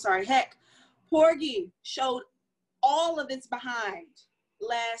 Heck, Porgy showed all of it's behind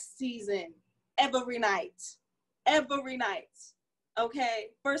last season, every night. Okay,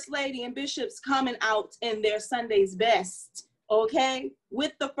 First Lady and Bishops coming out in their Sunday's best, okay,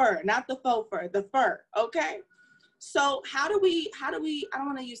 with the fur, not the faux fur, the fur, okay. So how do we, I don't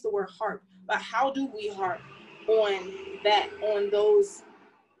want to use the word harp, but how do we harp on that, on those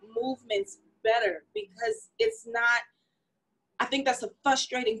movements better? Because it's not, I think that's the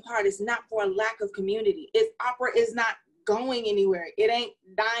frustrating part. It's not for a lack of community. Opera is not going anywhere. It ain't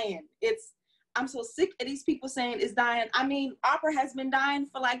dying. I'm so sick of these people saying it's dying. I mean, opera has been dying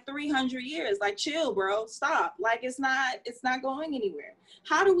for like 300 years. Like, chill, bro, stop. Like, it's not going anywhere.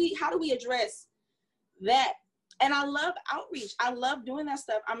 How do we address that? And I love outreach. I love doing that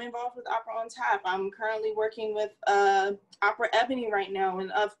stuff. I'm involved with Opera on Tap. I'm currently working with Opera Ebony right now,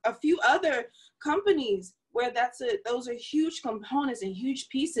 and a few other companies where those are huge components and huge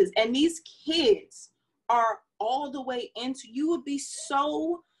pieces. And these kids are all the way into, you would be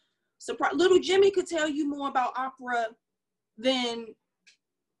so surprised. Little Jimmy could tell you more about opera than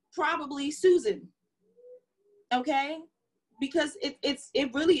probably Susan, okay? Because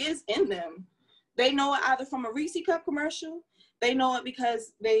it really is in them. They know it either from a Reese Cup commercial, they know it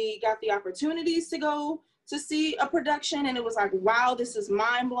because they got the opportunities to go to see a production and it was like, wow, this is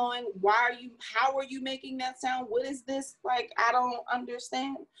mind blowing. How are you making that sound? What is this? Like, I don't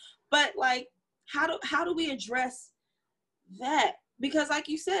understand. But like, how do we address that? Because like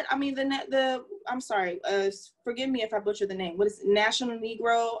you said, I mean, I'm sorry, forgive me if I butcher the name. What is it? National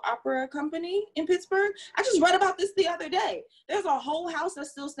Negro Opera Company in Pittsburgh? I just read about this the other day. There's a whole house that's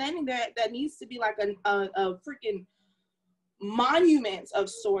still standing there that needs to be like a freaking monument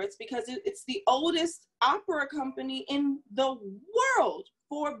of sorts, because it's the oldest opera company in the world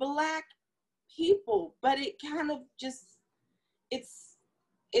for Black people. But it kind of just, it's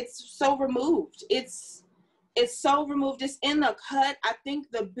so removed. It's so removed. It's in the cut. I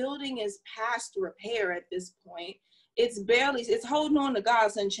think the building is past repair at this point. It's holding on to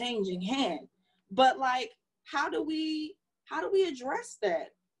God's unchanging hand. But like, how do we address that?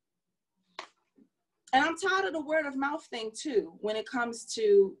 And I'm tired of the word of mouth thing too. When it comes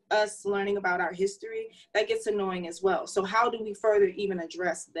to us learning about our history, that gets annoying as well. So how do we further even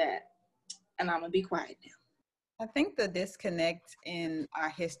address that? And I'm gonna be quiet now. I think the disconnect in our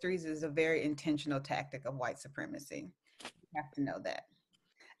histories is a very intentional tactic of white supremacy. You have to know that.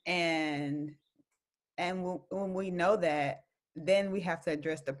 And when we know that, then we have to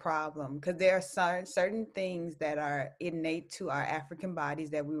address the problem, because there are certain things that are innate to our African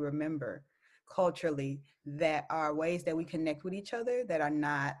bodies that we remember culturally, that are ways that we connect with each other that are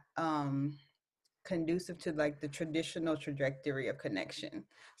not conducive to like the traditional trajectory of connection.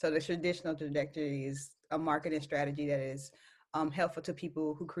 So the traditional trajectory is a marketing strategy that is helpful to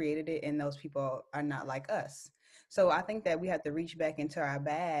people who created it, and those people are not like us. So I think that we have to reach back into our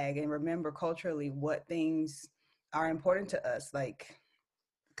bag and remember culturally what things are important to us, like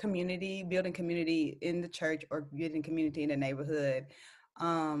community, building community in the church or building community in the neighborhood,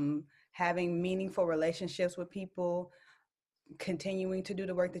 having meaningful relationships with people, continuing to do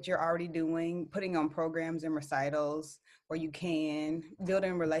the work that you're already doing, putting on programs and recitals where you can,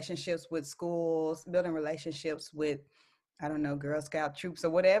 building relationships with schools, building relationships with, I don't know, Girl Scout troops, or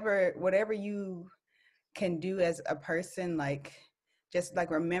whatever you can do as a person, like just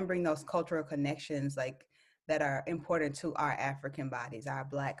like remembering those cultural connections, like that are important to our African bodies, our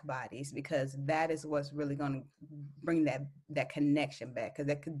Black bodies, because that is what's really going to bring that connection back, because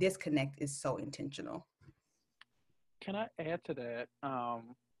that disconnect is so intentional. Can I add to that?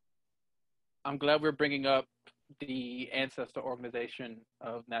 I'm glad we're bringing up the ancestor organization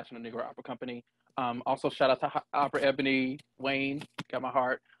of National Negro Opera Company. Also, shout out to Opera Ebony, Wayne, got my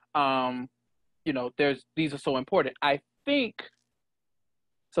heart. You know, these are so important. I think,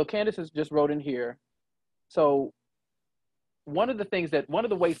 so Candace has just wrote in here. So one of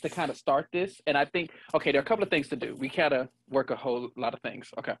the ways to kind of start this, and I think, okay, there are a couple of things to do. We gotta work a whole lot of things.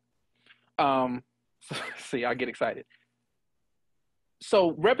 Okay. See, I get excited.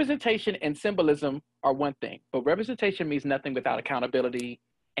 So representation and symbolism are one thing, but representation means nothing without accountability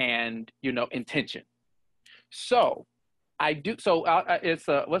and, you know, intention. So it's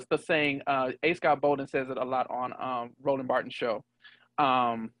what's the saying? A. Scott Bolden says it a lot on Roland Martin's show.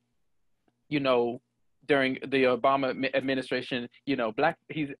 You know, during the Obama administration, you know,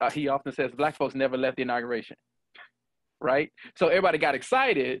 he often says Black folks never left the inauguration, right? So everybody got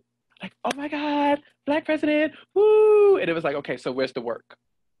excited, like, oh my God, Black president, woo! And it was like, okay, so where's the work?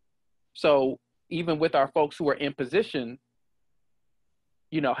 So even with our folks who are in position,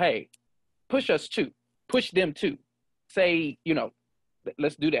 you know, hey, push us too, push them too. Say, you know,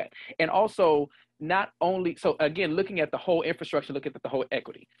 Let's do that. And also, not only, so again, looking at the whole infrastructure, looking at the whole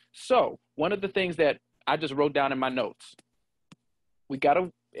equity. So one of the things that I just wrote down in my notes, we got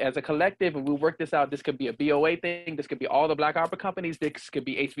to, as a collective, and we'll work this out. This could be a BOA thing. This could be all the Black opera companies. This could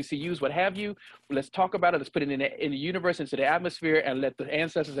be HBCUs, what have you. Let's talk about it. Let's put it in the universe, into the atmosphere, and let the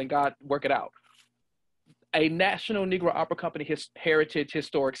ancestors and God work it out. A National Negro Opera Company heritage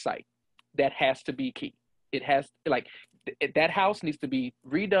historic site, that has to be key. It has, like, that house needs to be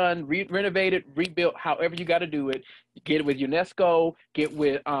redone, renovated, rebuilt, however you got to do it. Get it with UNESCO, get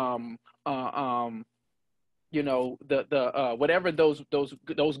with you know, the whatever those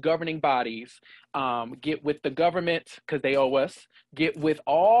governing bodies, get with the government because they owe us, get with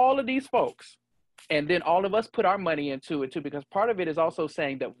all of these folks, and then all of us put our money into it too, because part of it is also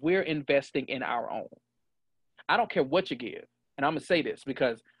saying that we're investing in our own. I don't care what you give, and I'm gonna say this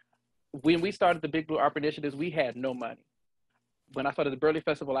because when we started the Big Blue Opera Initiatives, we had no money. When I started the Burley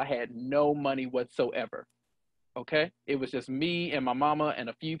Festival, I had no money whatsoever. Okay, it was just me and my mama and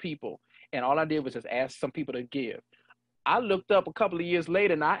a few people. And all I did was just ask some people to give. I looked up a couple of years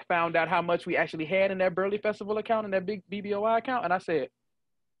later and I found out how much we actually had in that Burley Festival account, in that big BWI account. And I said,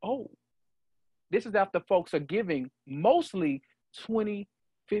 oh, this is after folks are giving mostly 20,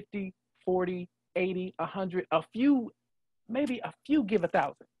 50, 40, 80, 100, a few, maybe a few give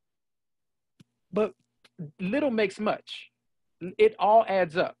 1,000. But little makes much. It all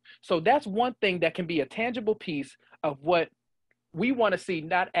adds up. So that's one thing that can be a tangible piece of what we want to see,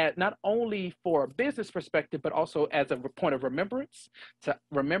 not only for a business perspective, but also as a point of remembrance, to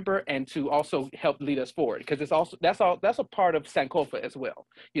remember and to also help lead us forward. Because it's also, that's a part of Sankofa as well.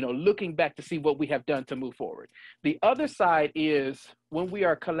 You know, looking back to see what we have done to move forward. The other side is when we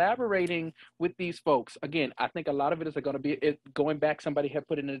are collaborating with these folks. Again, I think a lot of it is going to be going back. Somebody had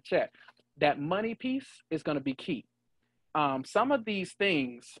put it in the chat. That money piece is going to be key. Some of these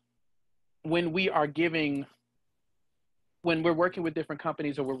things, when we are giving, when we're working with different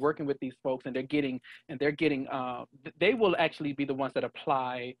companies or we're working with these folks and they're getting, they will actually be the ones that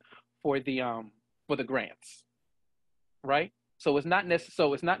apply for the grants, right? So it's not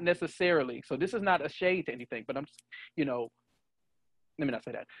necessarily, so this is not a shade to anything, but I'm, you know, let me not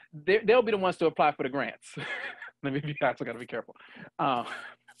say that. They'll be the ones to apply for the grants. Let me be, I got to be careful.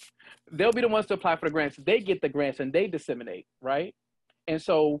 They'll be the ones to apply for the grants. They get the grants and they disseminate, right? And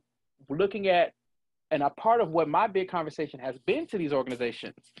so looking at, and a part of what my big conversation has been to these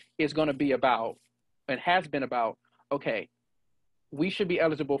organizations is going to be about, and has been about, okay, we should be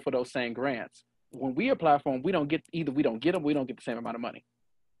eligible for those same grants. When we apply for them, we don't get them, we don't get the same amount of money.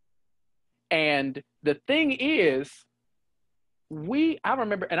 And the thing is, I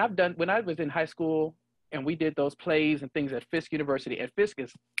remember, and I've done, when I was in high school and we did those plays and things at Fisk University, and Fisk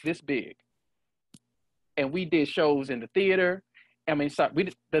is this big. And we did shows in the theater. I mean,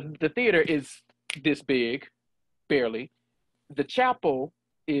 sorry, the theater is this big, barely. The chapel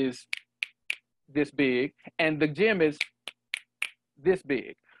is this big, and the gym is this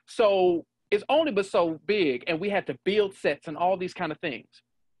big. So it's only but so big, and we had to build sets and all these kind of things.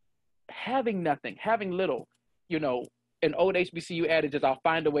 Having nothing, having little, you know, an old HBCU adage is, I'll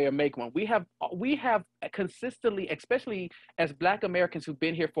find a way or make one. We have consistently, especially as Black Americans who've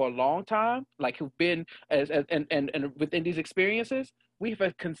been here for a long time, like who've been and within these experiences, we have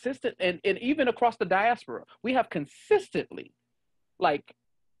a consistent, and even across the diaspora, we have consistently like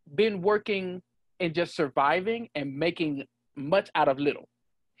been working and just surviving and making much out of little.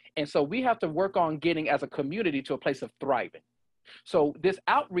 And so we have to work on getting as a community to a place of thriving. So this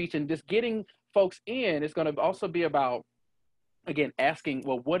outreach and this getting folks in is going to also be about, again, asking,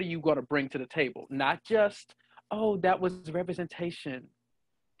 well, what are you going to bring to the table? Not just, oh, that was representation.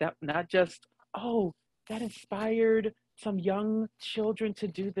 That, not just, oh, that inspired some young children to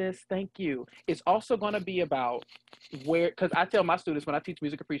do this. Thank you. It's also going to be about where, because I tell my students when I teach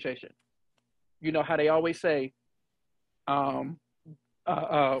music appreciation, you know how they always say,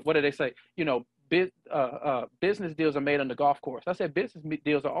 what do they say? You know, business deals are made on the golf course. I said business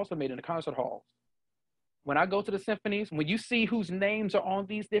deals are also made in the concert halls. When I go to the symphonies, when you see whose names are on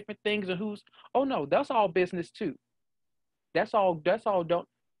these different things and who's, oh no, that's all business too. That's all don't,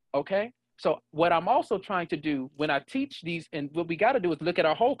 okay? So what I'm also trying to do when I teach these, and what we got to do is look at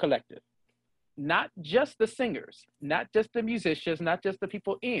our whole collective, not just the singers, not just the musicians, not just the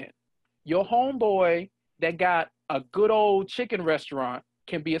people in. Your homeboy that got a good old chicken restaurant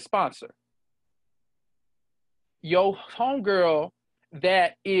can be a sponsor. Your homegirl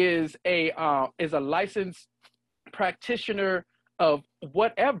that is a licensed practitioner of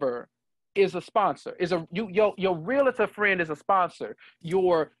whatever is a sponsor. Your realtor friend is a sponsor.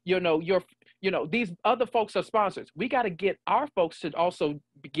 Your You know, these other folks are sponsors. We got to get our folks to also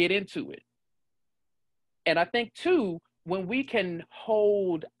get into it. And I think too, when we can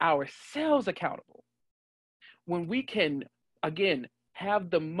hold ourselves accountable, when we can, again, have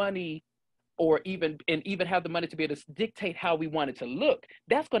the money, or even have the money to be able to dictate how we want it to look,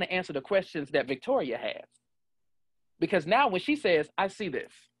 that's going to answer the questions that Victoria has. Because now when she says, I see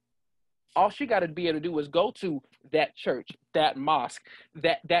this, all she got to be able to do is go to that church, that mosque,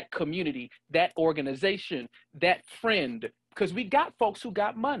 that community, that organization, that friend, because we got folks who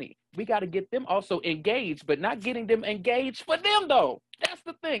got money. We got to get them also engaged, but not getting them engaged for them though. That's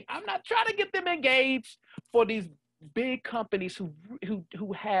the thing. I'm not trying to get them engaged for these big companies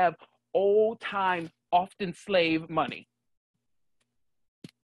who have old time, often slave money.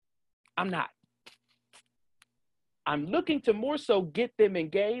 I'm not. I'm looking to more so get them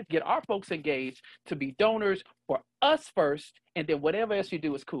engaged, get our folks engaged to be donors for us first, and then whatever else you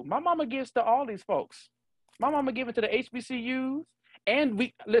do is cool. My mama gives to all these folks. My mama giving to the HBCUs, and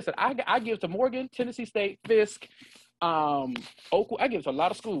we listen. I give to Morgan, Tennessee State, Fisk, Oakwood. I give to a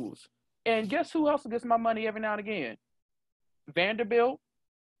lot of schools. And guess who else gets my money every now and again? Vanderbilt,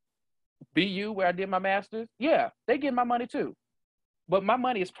 BU, where I did my master's. Yeah, they get my money too. But my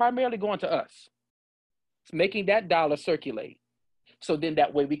money is primarily going to us. It's making that dollar circulate. So then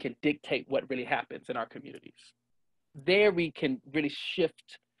that way we can dictate what really happens in our communities. There we can really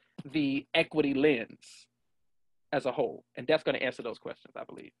shift the equity lens as a whole. And that's going to answer those questions, I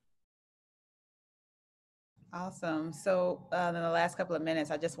believe. Awesome. So in the last couple of minutes,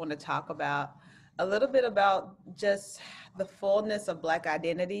 I just want to talk about a little bit about just the fullness of Black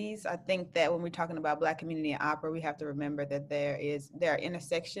identities. I think that when we're talking about Black community and opera, we have to remember that there are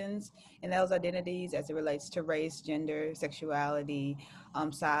intersections in those identities as it relates to race, gender, sexuality,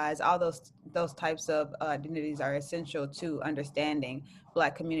 size. All those types of identities are essential to understanding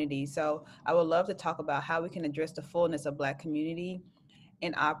Black community. So I would love to talk about how we can address the fullness of Black community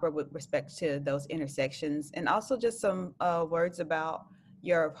in opera with respect to those intersections, and also just some words about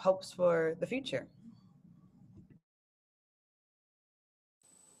your hopes for the future.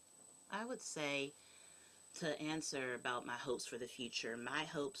 I would say, to answer about my hopes for the future, my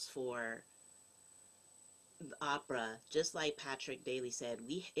hopes for the opera, just like Patrick Dailey said,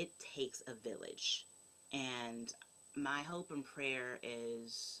 it takes a village. And my hope and prayer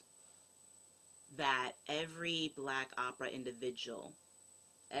is that every Black opera individual,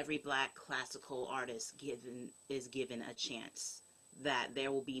 every Black classical artist is given a chance, that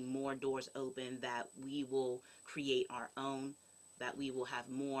there will be more doors open, that we will create our own, that we will have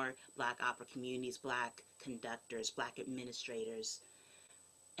more Black opera communities, Black conductors, Black administrators,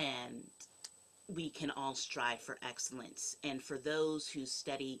 and we can all strive for excellence. And for those who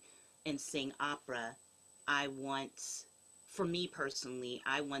study and sing opera, I want, for me personally,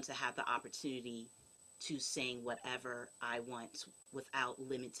 I want to have the opportunity to sing whatever I want without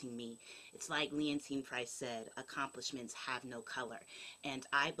limiting me. It's like Leontine Price said, accomplishments have no color. And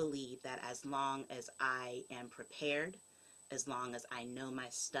I believe that as long as I am prepared, as long as I know my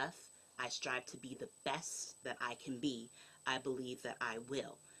stuff, I strive to be the best that I can be, I believe that I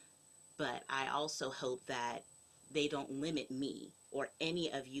will. But I also hope that they don't limit me or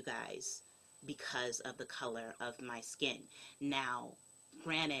any of you guys because of the color of my skin. Now,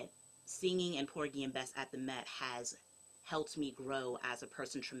 granted, singing in Porgy and Bess at the Met has helped me grow as a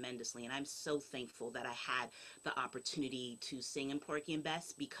person tremendously, and I'm so thankful that I had the opportunity to sing in Porgy and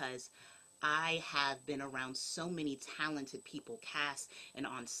Bess, because I have been around so many talented people, cast and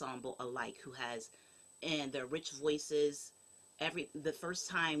ensemble alike, who has, and their rich voices. The first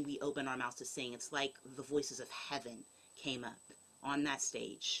time we open our mouths to sing, it's like the voices of heaven came up on that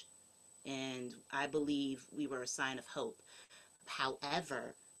stage, and I believe we were a sign of hope.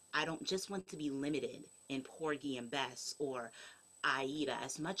 However, I don't just want to be limited in Porgy and Bess or Aida.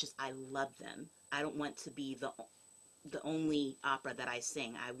 As much as I love them, I don't want to be the only opera that I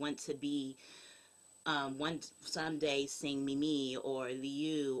sing. I want to be someday sing Mimi or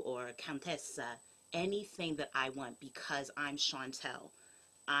Liu or Countessa, anything that I want, because I'm Chantal.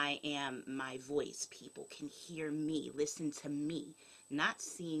 I am my voice. People can hear me, listen to me, not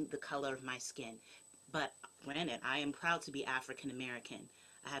seeing the color of my skin. But granted, I am proud to be African American.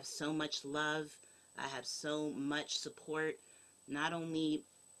 I have so much love. I have so much support, not only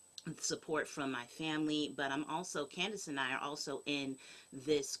support from my family, but Candace and I are also in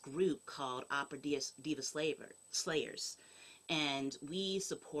this group called Opera Diva Slayers. And we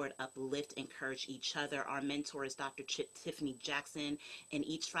support, uplift, encourage each other. Our mentor is Dr. Tiffany Jackson, and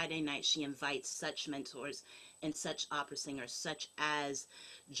each Friday night she invites such mentors and such opera singers such as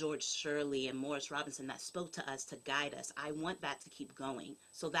George Shirley and Morris Robinson that spoke to us to guide us. I want that to keep going,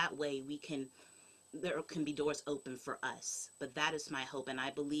 so that way there can be doors open for us. But that is my hope, and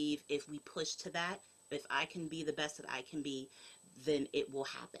I believe if we push to that, if I can be the best that I can be, then it will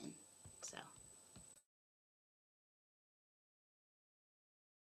happen. So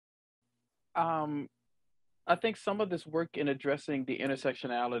I think some of this work in addressing the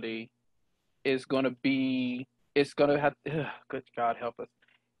intersectionality is going to be, it's going to have, good God, help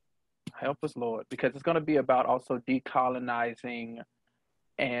us, Lord, because it's going to be about also decolonizing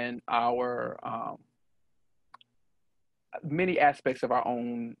and our many aspects of our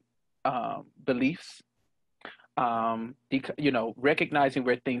own beliefs, recognizing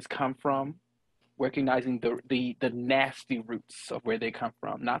where things come from, recognizing the nasty roots of where they come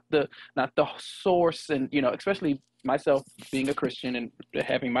from, not the source. And especially myself being a Christian and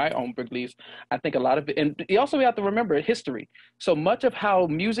having my own beliefs, I think a lot of it, and you also have to remember history. So much of how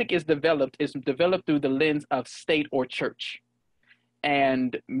music is developed through the lens of state or church,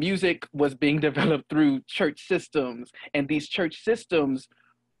 and music was being developed through church systems, and these church systems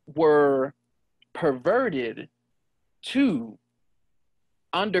were perverted to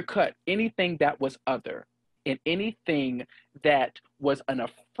undercut anything that was other and anything that was an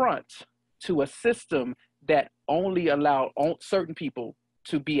affront to a system that only allowed certain people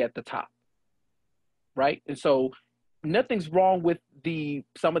to be at the top, right? And so nothing's wrong with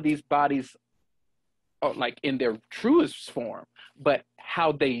some of these bodies, like in their truest form, but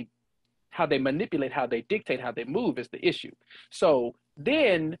how they manipulate, how they dictate, how they move is the issue. So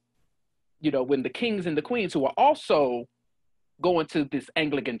then, when the kings and the queens, who are also going to this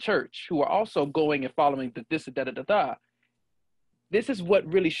Anglican church, who are also going and following the this, da, da, da, da, this is what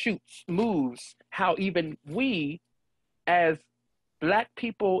really moves how even we as Black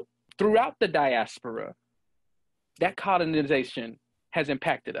people throughout the diaspora, that colonization has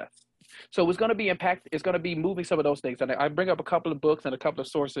impacted us. So it's going to be moving some of those things. And I bring up a couple of books and a couple of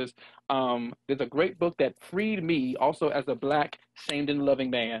sources. There's a great book that freed me also as a Black, shamed and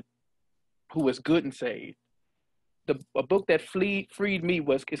loving man who was good and saved. A book that freed me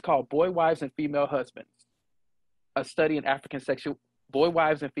is called Boy, Wives, and Female Husbands, a study in African boy,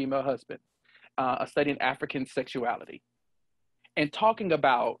 wives, and female husbands, a study in African sexuality, and talking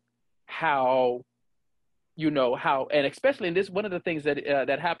about how, and especially in this, one of the things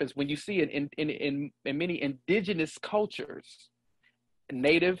that happens when you see it in many indigenous cultures,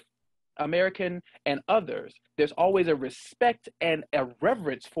 Native American and others, there's always a respect and a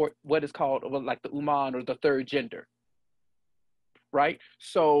reverence for what is called, like the Uman or the third gender, right?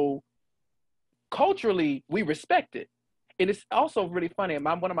 So culturally, we respect it. And it's also really funny.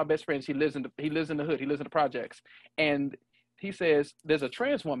 One of my best friends, he lives in the hood, he lives in the projects, and he says there's a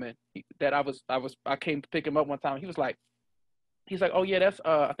trans woman that I came to pick him up one time. He's like, oh yeah, that's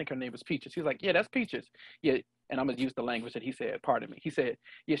I think her name was Peaches. He's like, yeah, that's Peaches. Yeah, and I'm gonna use the language that he said. Pardon me. He said,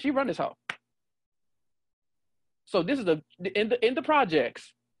 yeah, she run this hoe. So this is in the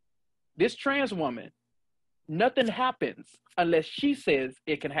projects. This trans woman, nothing happens unless she says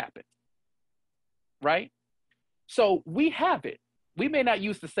it can happen, right? So we have it. We may not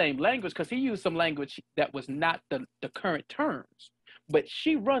use the same language because he used some language that was not the current terms, but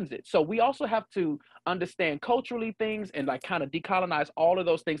she runs it. So we also have to understand culturally things and like kind of decolonize all of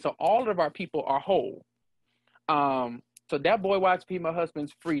those things so all of our people are whole. So that Boy, Wives, Female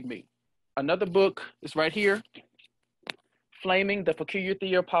Husbands freed me. Another book is right here, Flaming the Peculiar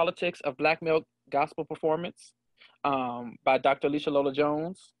Theopolitics of Black Male Gospel Performance, by Dr. Alicia Lola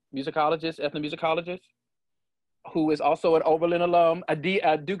Jones, musicologist, ethnomusicologist, who is also an Oberlin alum, a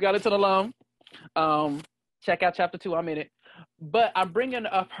Duke Ellington alum. Check out chapter 2, I'm in it. But I'm bringing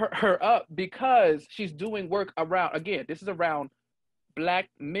her up because she's doing work around, again, this is around Black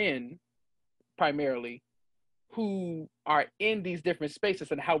men primarily who are in these different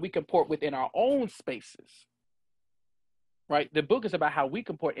spaces and how we comport within our own spaces, right? The book is about how we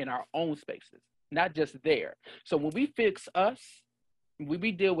comport in our own spaces, not just there. So when we fix us, when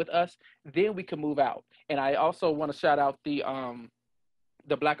we deal with us, then we can move out. And I also want to shout out the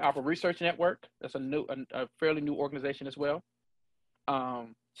Black Opera Research Network. That's a fairly new organization as well.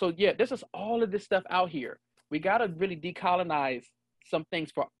 So yeah, this is all of this stuff out here. We got to really decolonize some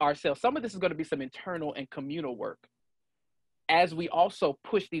things for ourselves. Some of this is going to be some internal and communal work as we also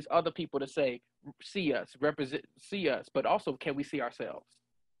push these other people to say, see us, see us, but also can we see ourselves?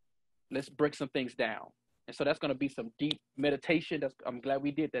 Let's break some things down. And so that's going to be some deep meditation. I'm glad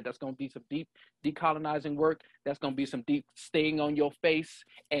we did that. That's going to be some deep decolonizing work. That's going to be some deep staying on your face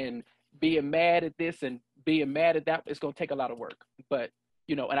and being mad at this and being mad at that. It's going to take a lot of work. But,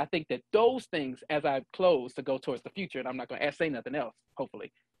 You know, and I think that those things, as I close to go towards the future, and I'm not going to say nothing else, hopefully,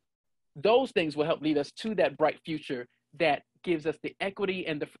 those things will help lead us to that bright future that gives us the equity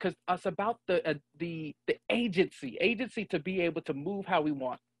and because it's about the agency to be able to move how we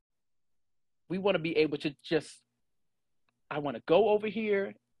want. We want to be able to I want to go over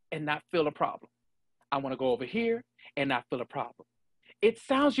here and not feel a problem. I want to go over here and not feel a problem. It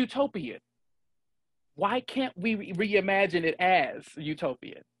sounds utopian. Why can't we reimagine it as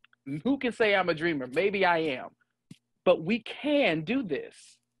utopian? Who can say I'm a dreamer? Maybe I am, but we can do this.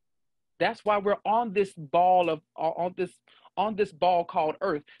 That's why we're on this ball called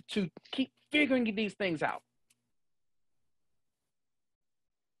Earth, to keep figuring these things out.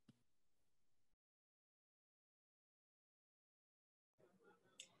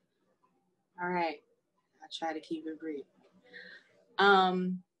 All right, I'll try to keep it brief.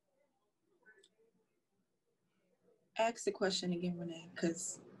 Ask the question again, Renee,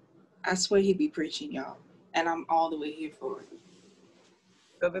 because I swear he be preaching, y'all, and I'm all the way here for it.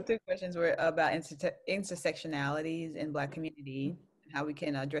 So the three questions were about intersectionalities in Black community, how we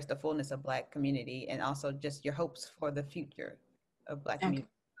can address the fullness of Black community, and also just your hopes for the future of Black community.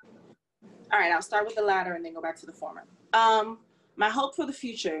 All right, I'll start with the latter and then go back to the former. My hope for the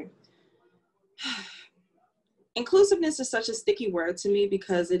future. Inclusiveness is such a sticky word to me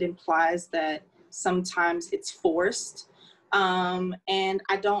because it implies that sometimes it's forced. And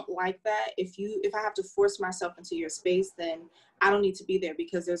I don't like that. If I have to force myself into your space, then I don't need to be there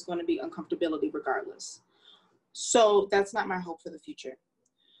because there's going to be uncomfortability regardless. So that's not my hope for the future.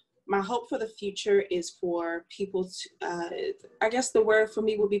 My hope for the future is for people to, I guess the word for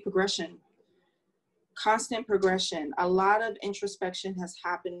me would be progression. Constant progression. A lot of introspection has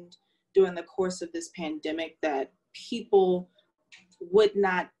happened during the course of this pandemic that people would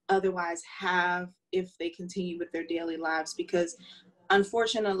not otherwise have if they continue with their daily lives, because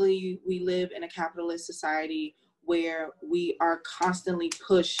unfortunately we live in a capitalist society where we are constantly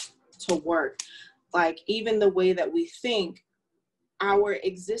pushed to work. Like, even the way that we think, our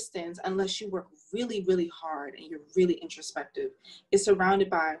existence, unless you work really, really hard and you're really introspective, is surrounded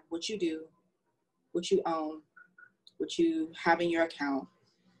by what you do, what you own, what you have in your account,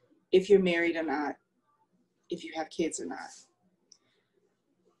 if you're married or not, if you have kids or not.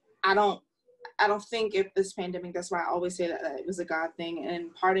 I don't think if this pandemic, that's why I always say that it was a God thing.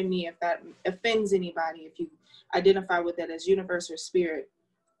 And pardon me if that offends anybody, if you identify with that as universe or spirit.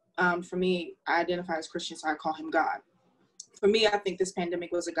 For me, I identify as Christian, so I call him God. For me, I think this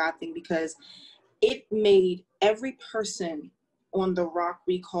pandemic was a God thing because it made every person on the rock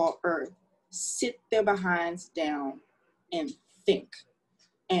we call Earth sit their behinds down and think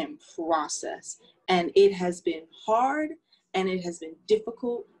and process. And it has been hard and it has been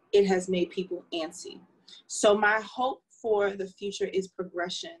difficult. It has made people antsy. So my hope for the future is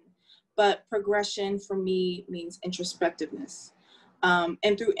progression. But progression for me means introspectiveness.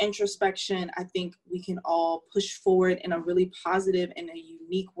 And through introspection, I think we can all push forward in a really positive and a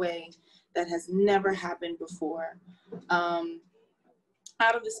unique way that has never happened before.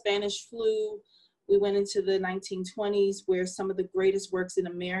 Out of the Spanish flu, we went into the 1920s, where some of the greatest works in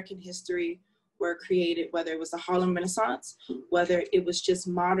American history were created, whether it was the Harlem Renaissance, whether it was just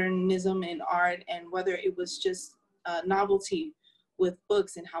modernism in art, and whether it was just novelty with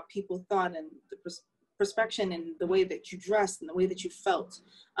books and how people thought, and the perspection and the way that you dressed and the way that you felt.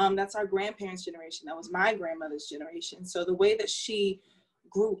 That's our grandparents' generation. That was my grandmother's generation. So the way that she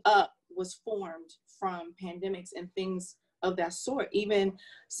grew up was formed from pandemics and things of that sort. Even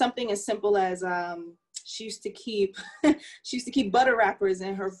something as simple as she used to keep butter wrappers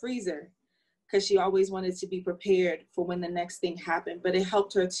in her freezer because she always wanted to be prepared for when the next thing happened. But it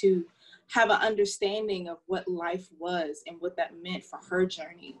helped her to have an understanding of what life was and what that meant for her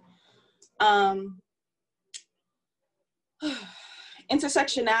journey.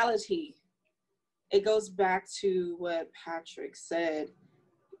 Intersectionality, it goes back to what Patrick said,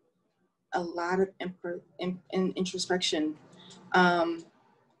 a lot of introspection.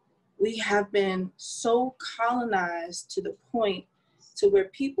 We have been so colonized to the point to where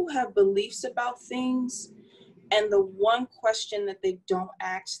people have beliefs about things, and the one question that they don't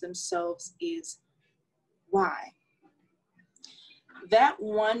ask themselves is why. That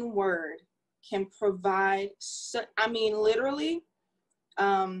one word can provide, literally.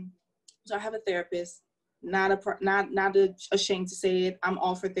 So I have a therapist, not ashamed to say it. I'm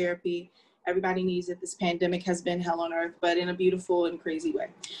all for therapy. Everybody needs it. This pandemic has been hell on earth, but in a beautiful and crazy way.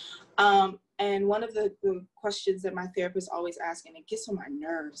 And one of the questions that my therapist always asks, and it gets on my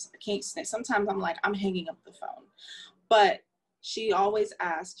nerves. I can't stand. Sometimes I'm like, I'm hanging up the phone. But she always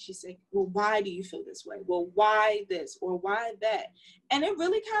asked, she said, well, why do you feel this way? Well, why this or why that? And it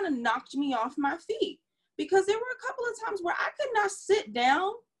really kind of knocked me off my feet, because there were a couple of times where I could not sit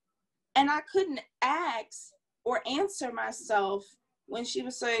down and I couldn't ask or answer myself when she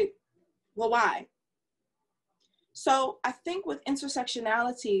would say, well, why? So I think with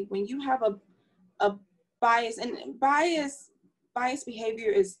intersectionality, when you have a bias, and bias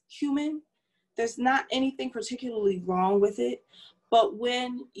behavior is human, there's not anything particularly wrong with it. But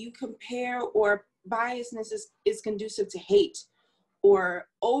when you compare, or biasness is conducive to hate or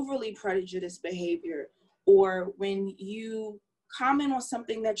overly prejudiced behavior, or when you comment on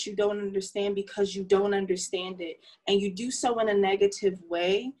something that you don't understand because you don't understand it, and you do so in a negative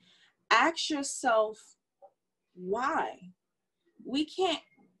way, ask yourself, why? We can't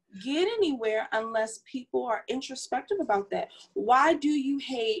get anywhere unless people are introspective about that. Why do you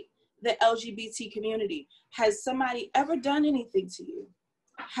hate the LGBT community? Has somebody ever done anything to you?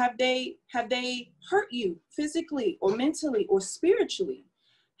 Have they hurt you physically or mentally or spiritually?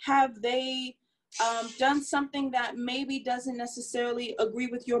 Have they done something that maybe doesn't necessarily agree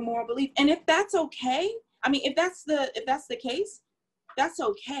with your moral belief? And if that's okay, I mean, if that's the case, that's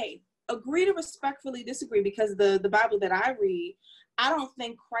okay. Agree to respectfully disagree, because the Bible that I read, I don't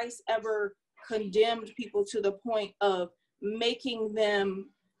think Christ ever condemned people to the point of making them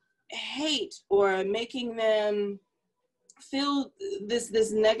hate or making them feel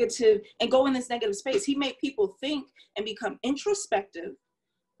this negative and go in this negative space. He made people think and become introspective.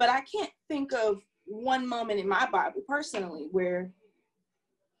 But I can't think of one moment in my Bible personally where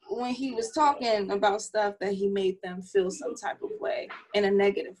when he was talking about stuff that he made them feel some type of way in a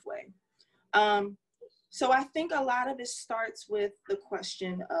negative way. So I think a lot of it starts with the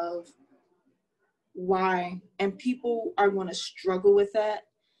question of why, and people are going to struggle with that.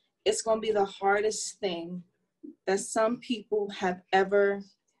 It's going to be the hardest thing that some people have ever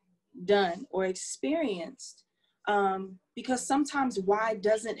done or experienced, because sometimes why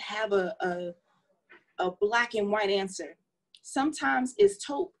doesn't have a black and white answer. Sometimes it's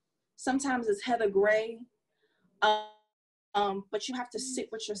taupe, sometimes it's heather gray, but you have to sit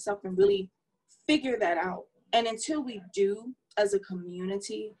with yourself and really figure that out. And until we do, as a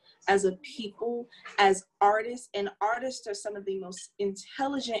community, as a people, as artists, and artists are some of the most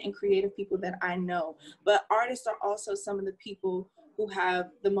intelligent and creative people that I know, but artists are also some of the people who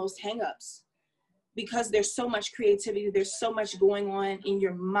have the most hangups, because there's so much creativity, there's so much going on in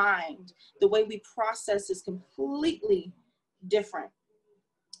your mind. The way we process is completely different.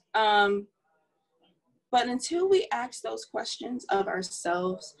 But until we ask those questions of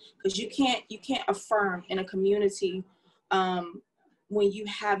ourselves, because you can't affirm in a community when you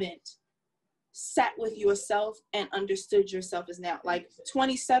haven't sat with yourself and understood yourself as now. Like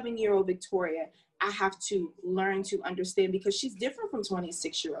 27-year-old Victoria, I have to learn to understand, because she's different from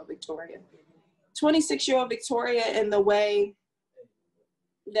 26-year-old Victoria. 26-year-old Victoria, in the way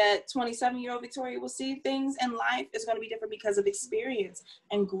that 27-year-old Victoria will see things in life, is going to be different because of experience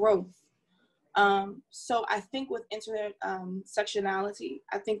and growth. So I think with intersectionality,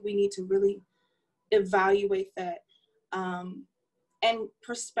 I think we need to really evaluate that. And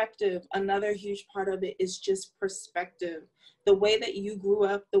perspective, another huge part of it is just perspective. The way that you grew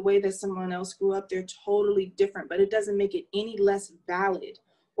up, the way that someone else grew up, they're totally different, but it doesn't make it any less valid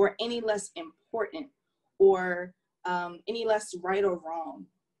or any less important or any less right or wrong.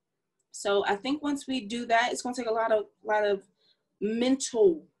 So I think once we do that, it's going to take a lot of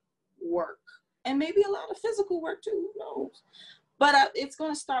mental work, and maybe a lot of physical work too, who knows? But it's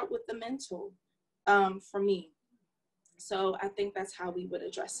going to start with the mental for me. So I think that's how we would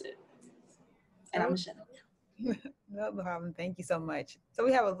address it. And I'm shut up. No problem. Thank you so much. So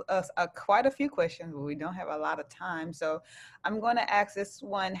we have quite a few questions, but we don't have a lot of time. So I'm going to ask this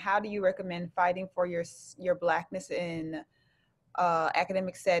one: how do you recommend fighting for your Blackness in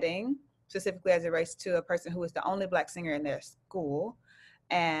academic setting, specifically as it relates to a person who is the only Black singer in their school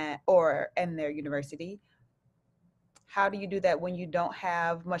or in their university? How do you do that when you don't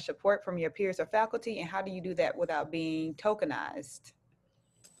have much support from your peers or faculty? And how do you do that without being tokenized?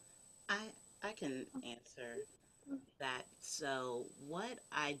 I can answer that. So what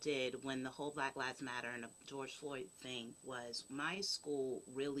I did when the whole Black Lives Matter and the George Floyd thing was, my school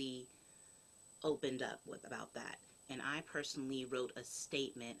really opened up about that. And I personally wrote a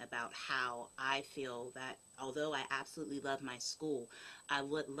statement about how I feel that although I absolutely love my school, I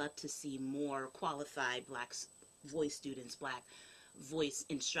would love to see more qualified Black voice students, Black voice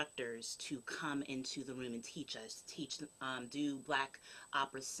instructors to come into the room and teach us, do Black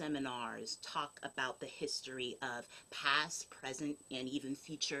opera seminars, talk about the history of past, present, and even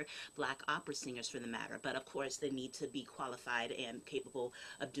future Black opera singers for the matter. But of course, they need to be qualified and capable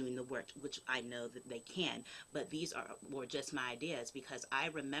of doing the work, which I know that they can. But these were just my ideas, because I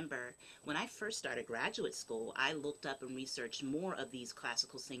remember when I first started graduate school, I looked up and researched more of these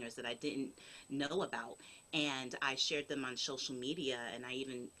classical singers that I didn't know about. And I shared them on social media, and I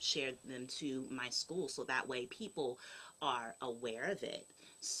even shared them to my school so that way people are aware of it.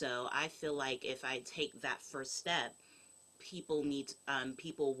 So I feel like if I take that first step, people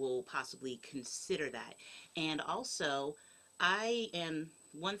will possibly consider that. And also, I am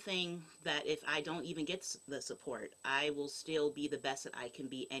one thing that if I don't even get the support, I will still be the best that I can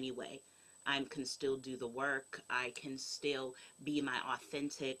be anyway. I can still do the work. I can still be my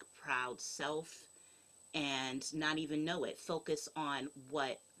authentic, proud self and not even know it. Focus on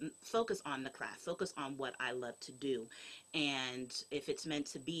the craft, focus on what I love to do. And if it's meant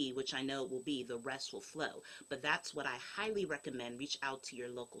to be, which I know it will be, the rest will flow. But that's what I highly recommend. Reach out to your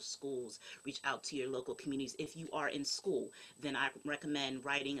local schools, reach out to your local communities. If you are in school, then I recommend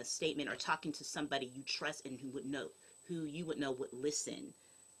writing a statement or talking to somebody you trust and who you would know would listen,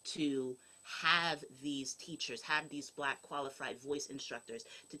 to have these teachers, have these Black qualified voice instructors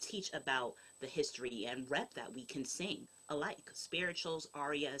to teach about the history and rep that we can sing alike, spirituals,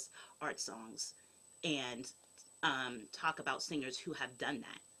 arias, art songs, and talk about singers who have done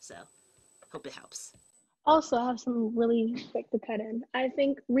that. So hope it helps. Also, I have some really quick to cut in. I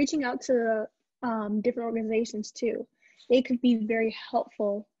think reaching out to different organizations too, they could be very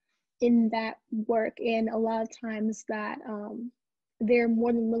helpful in that work. And a lot of times that they're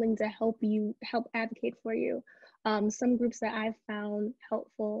more than willing to help advocate for you. Some groups that I've found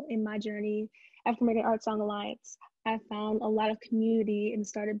helpful in my journey, African American Art Song Alliance, I found a lot of community and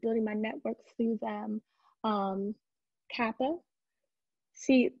started building my network through them. Kappa,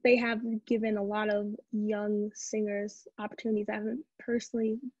 see, they have given a lot of young singers opportunities. I haven't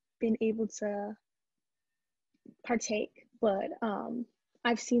personally been able to partake, but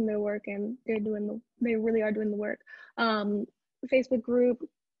I've seen their work and they really are doing the work. Facebook group,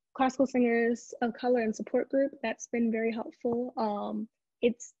 Classical Singers of Color and Support Group, that's been very helpful.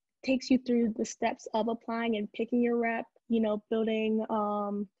 It takes you through the steps of applying and picking your rep, building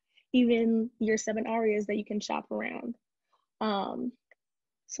even your 7 arias that you can shop around.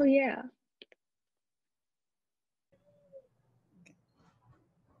 So yeah.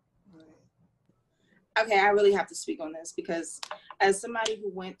 Okay, I really have to speak on this because as somebody who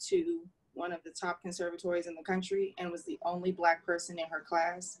went to one of the top conservatories in the country and was the only Black person in her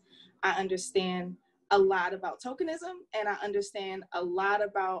class, I understand a lot about tokenism, and I understand a lot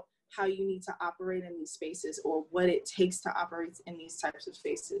about how you need to operate in these spaces or what it takes to operate in these types of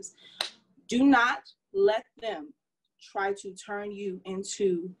spaces. Do not let them try to turn you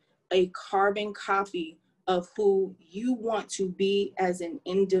into a carbon copy of who you want to be as an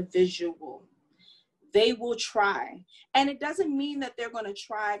individual. They will try. And it doesn't mean that they're going to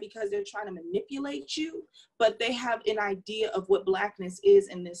try because they're trying to manipulate you, but they have an idea of what Blackness is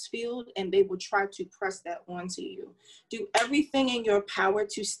in this field, and they will try to press that onto you. Do everything in your power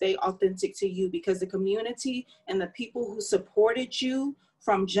to stay authentic to you, because the community and the people who supported you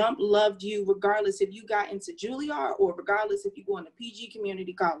from jump loved you regardless if you got into Juilliard or regardless if you go into PG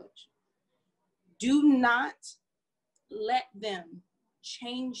community college. Do not let them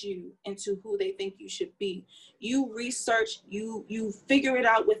change you into who they think you should be. You research, you figure it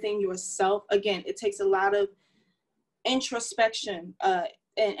out within yourself. Again, it takes a lot of introspection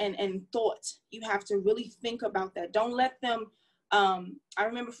and thought. You have to really think about that. Don't let them, I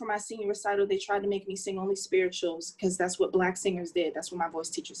remember for my senior recital, they tried to make me sing only spirituals because that's what Black singers did. That's what my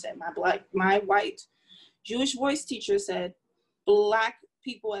voice teacher said. My white Jewish voice teacher said, Black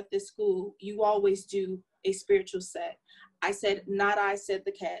people at this school, you always do a spiritual set. I said, not I, said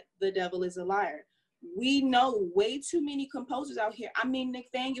the cat, the devil is a liar. We know way too many composers out here. I mean,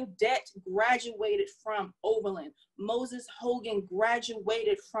 Nathaniel Dett graduated from Oberlin. Moses Hogan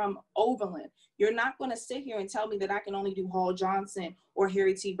graduated from Oberlin. You're not going to sit here and tell me that I can only do Hall Johnson or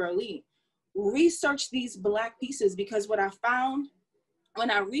Harry T. Burleigh. Research these Black pieces, because what I found when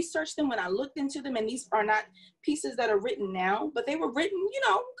I researched them, when I looked into them, and these are not pieces that are written now, but they were written, a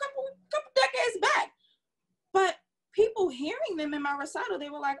couple decades back. But people hearing them in my recital, they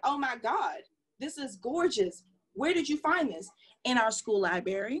were like, oh my God, this is gorgeous. Where did you find this? In our school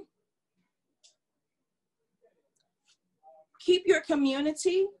library. Keep your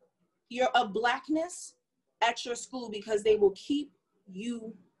community, of Blackness at your school, because they will keep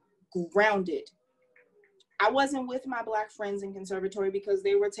you grounded. I wasn't with my Black friends in conservatory because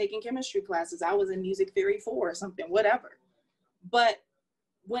they were taking chemistry classes. I was in music theory 4 or something, whatever. But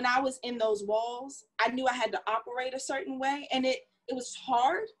when I was in those walls, I knew I had to operate a certain way, and it was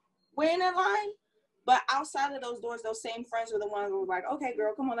hard wearing that line. But outside of those doors, those same friends were the ones who were like, okay,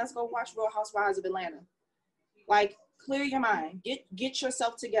 girl, come on, let's go watch Real Housewives of Atlanta. Like, clear your mind, get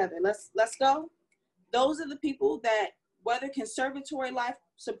yourself together. Let's go. Those are the people that, whether conservatory life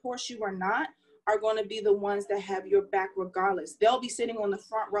supports you or not, are going to be the ones that have your back regardless. They'll be sitting on the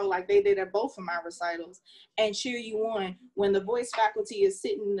front row like they did at both of my recitals and cheer you on when the voice faculty is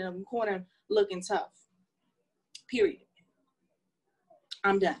sitting in the corner looking tough. Period.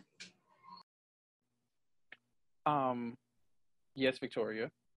 I'm done. Yes, Victoria.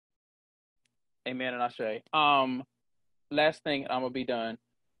 Amen and Ashe. Last thing, I'm gonna be done.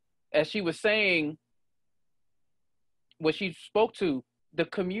 As she was saying, what she spoke to, the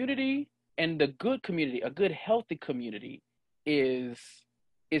community and the good community, a good healthy community is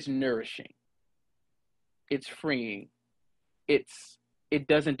nourishing. It's freeing. It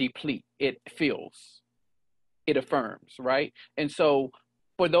doesn't deplete. It fills. It affirms, right? And so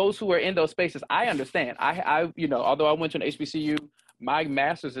for those who are in those spaces, I understand. I although I went to an HBCU, my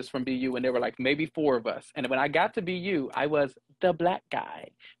master's is from BU, and there were like maybe 4 of us. And when I got to BU, I was the black guy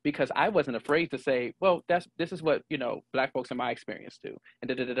because I wasn't afraid to say, well, this is what, black folks in my experience do. And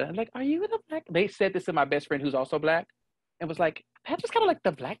I'm like, are you the black? They said this to my best friend who's also black and was like, that's just kind of like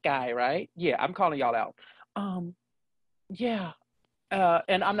the black guy, right? Yeah, I'm calling y'all out. Yeah.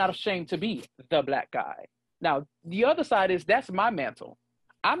 And I'm not ashamed to be the black guy. Now, the other side is that's my mantle.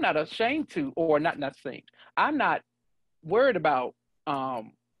 I'm not ashamed to, or not ashamed. I'm not worried about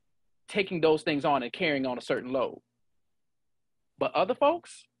taking those things on and carrying on a certain load. But other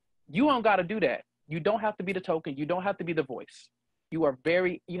folks, you don't got to do that. You don't have to be the token. You don't have to be the voice. You have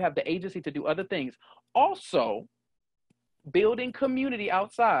the agency to do other things. Also, building community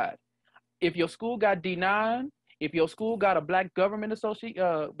outside. If your school got D9, if your school got a Black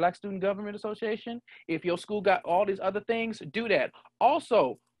Student Government Association, if your school got all these other things, do that.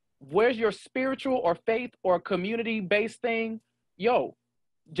 Also, where's your spiritual or faith or community-based thing? Yo,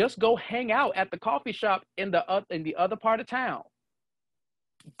 just go hang out at the coffee shop in the other part of town.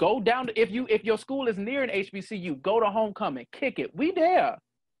 Go down to, if your school is near an HBCU, go to homecoming, kick it. We there.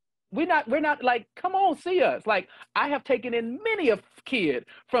 We're not like, come on, see us. Like, I have taken in many a kid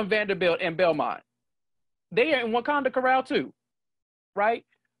from Vanderbilt and Belmont. They are in Wakanda Corral too, right?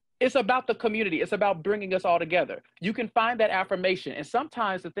 It's about the community. It's about bringing us all together. You can find that affirmation. And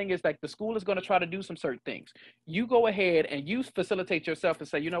sometimes the thing is, like, the school is going to try to do some certain things. You go ahead and you facilitate yourself and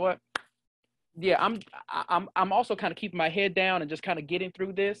say, you know what? Yeah, I'm also kind of keeping my head down and just kind of getting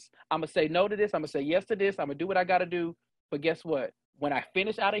through this. I'm going to say no to this. I'm going to say yes to this. I'm going to do what I got to do. But guess what? When I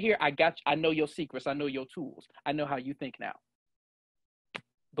finish out of here, I know your secrets. I know your tools. I know how you think now.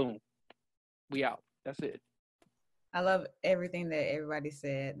 Boom. We out. That's it. I love everything that everybody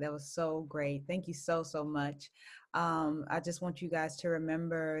said. That was so great. Thank you so, so much. I just want you guys to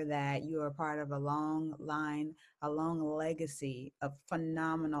remember that you are part of a long line, a long legacy of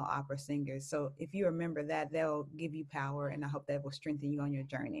phenomenal opera singers. So if you remember that, they'll give you power, and I hope that will strengthen you on your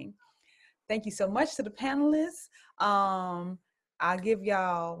journey. Thank you so much to the panelists. I'll give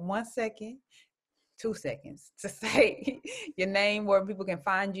y'all 1 second, 2 seconds to say your name, where people can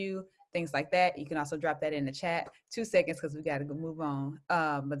find you, things like that. You can also drop that in the chat. 2 seconds because we got to move on.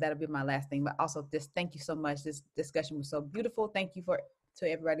 But that'll be my last thing. But also, just thank you so much. This discussion was so beautiful. Thank you to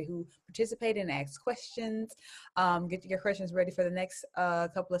everybody who participated and asked questions. Get your questions ready for the next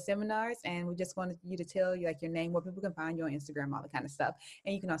couple of seminars. And we just wanted you to tell you like your name, where people can find you on Instagram, all that kind of stuff.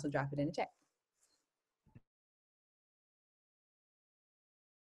 And you can also drop it in the chat.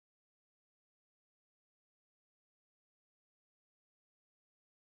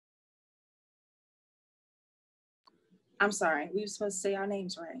 I'm sorry. We were supposed to say our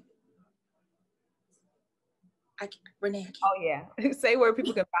names right. Renee. Oh yeah. Say where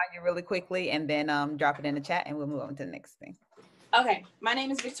people can find you really quickly, and then drop it in the chat, and we'll move on to the next thing. Okay, my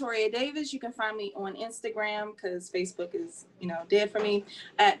name is Victoria Davis. You can find me on Instagram because Facebook is, dead for me,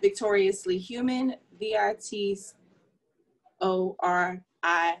 at Victoriously Human, VITORIOU,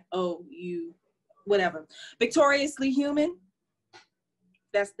 whatever. Victoriously Human.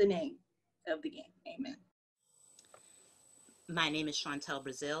 That's the name of the game. Amen. My name is Chantal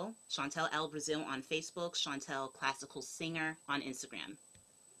Braziel, Chantal L. Braziel on Facebook, Chantal Classical Singer on Instagram.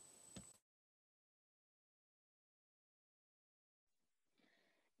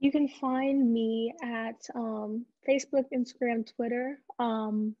 You can find me at Facebook, Instagram, Twitter.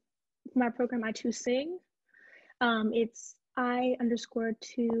 My program, I Choose Sing. It's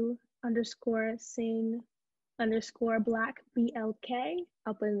I_2_sing_black BLK.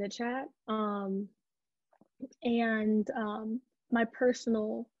 I'll put in the chat. And my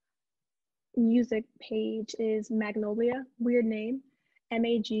personal music page is Magnolia, weird name,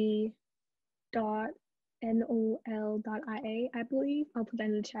 mag.nol.ia, I believe. I'll put that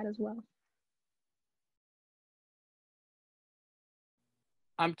in the chat as well.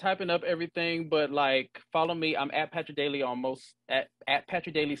 I'm typing up everything, but like follow me. I'm at Patrick Dailey on most at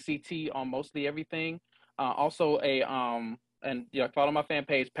Patrick Dailey CT on mostly everything. Also and yeah, follow my fan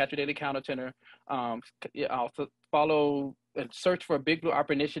page, Patrick Dailey Countertenor. Yeah, also follow and search for Big Blue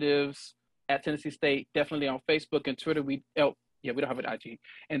Opera Initiatives at Tennessee State. Definitely on Facebook and Twitter. We don't have an IG.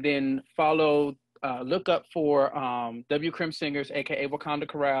 And then follow look up for W Crim Singers, aka Wakanda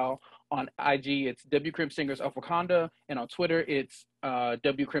Chorale. On IG, it's W Crim Singers of Wakanda, and on Twitter, it's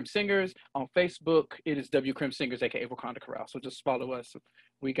W Crim Singers. On Facebook, it is W Crim Singers, aka Wakanda Chorale. So just follow us.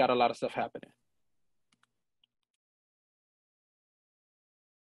 We got a lot of stuff happening.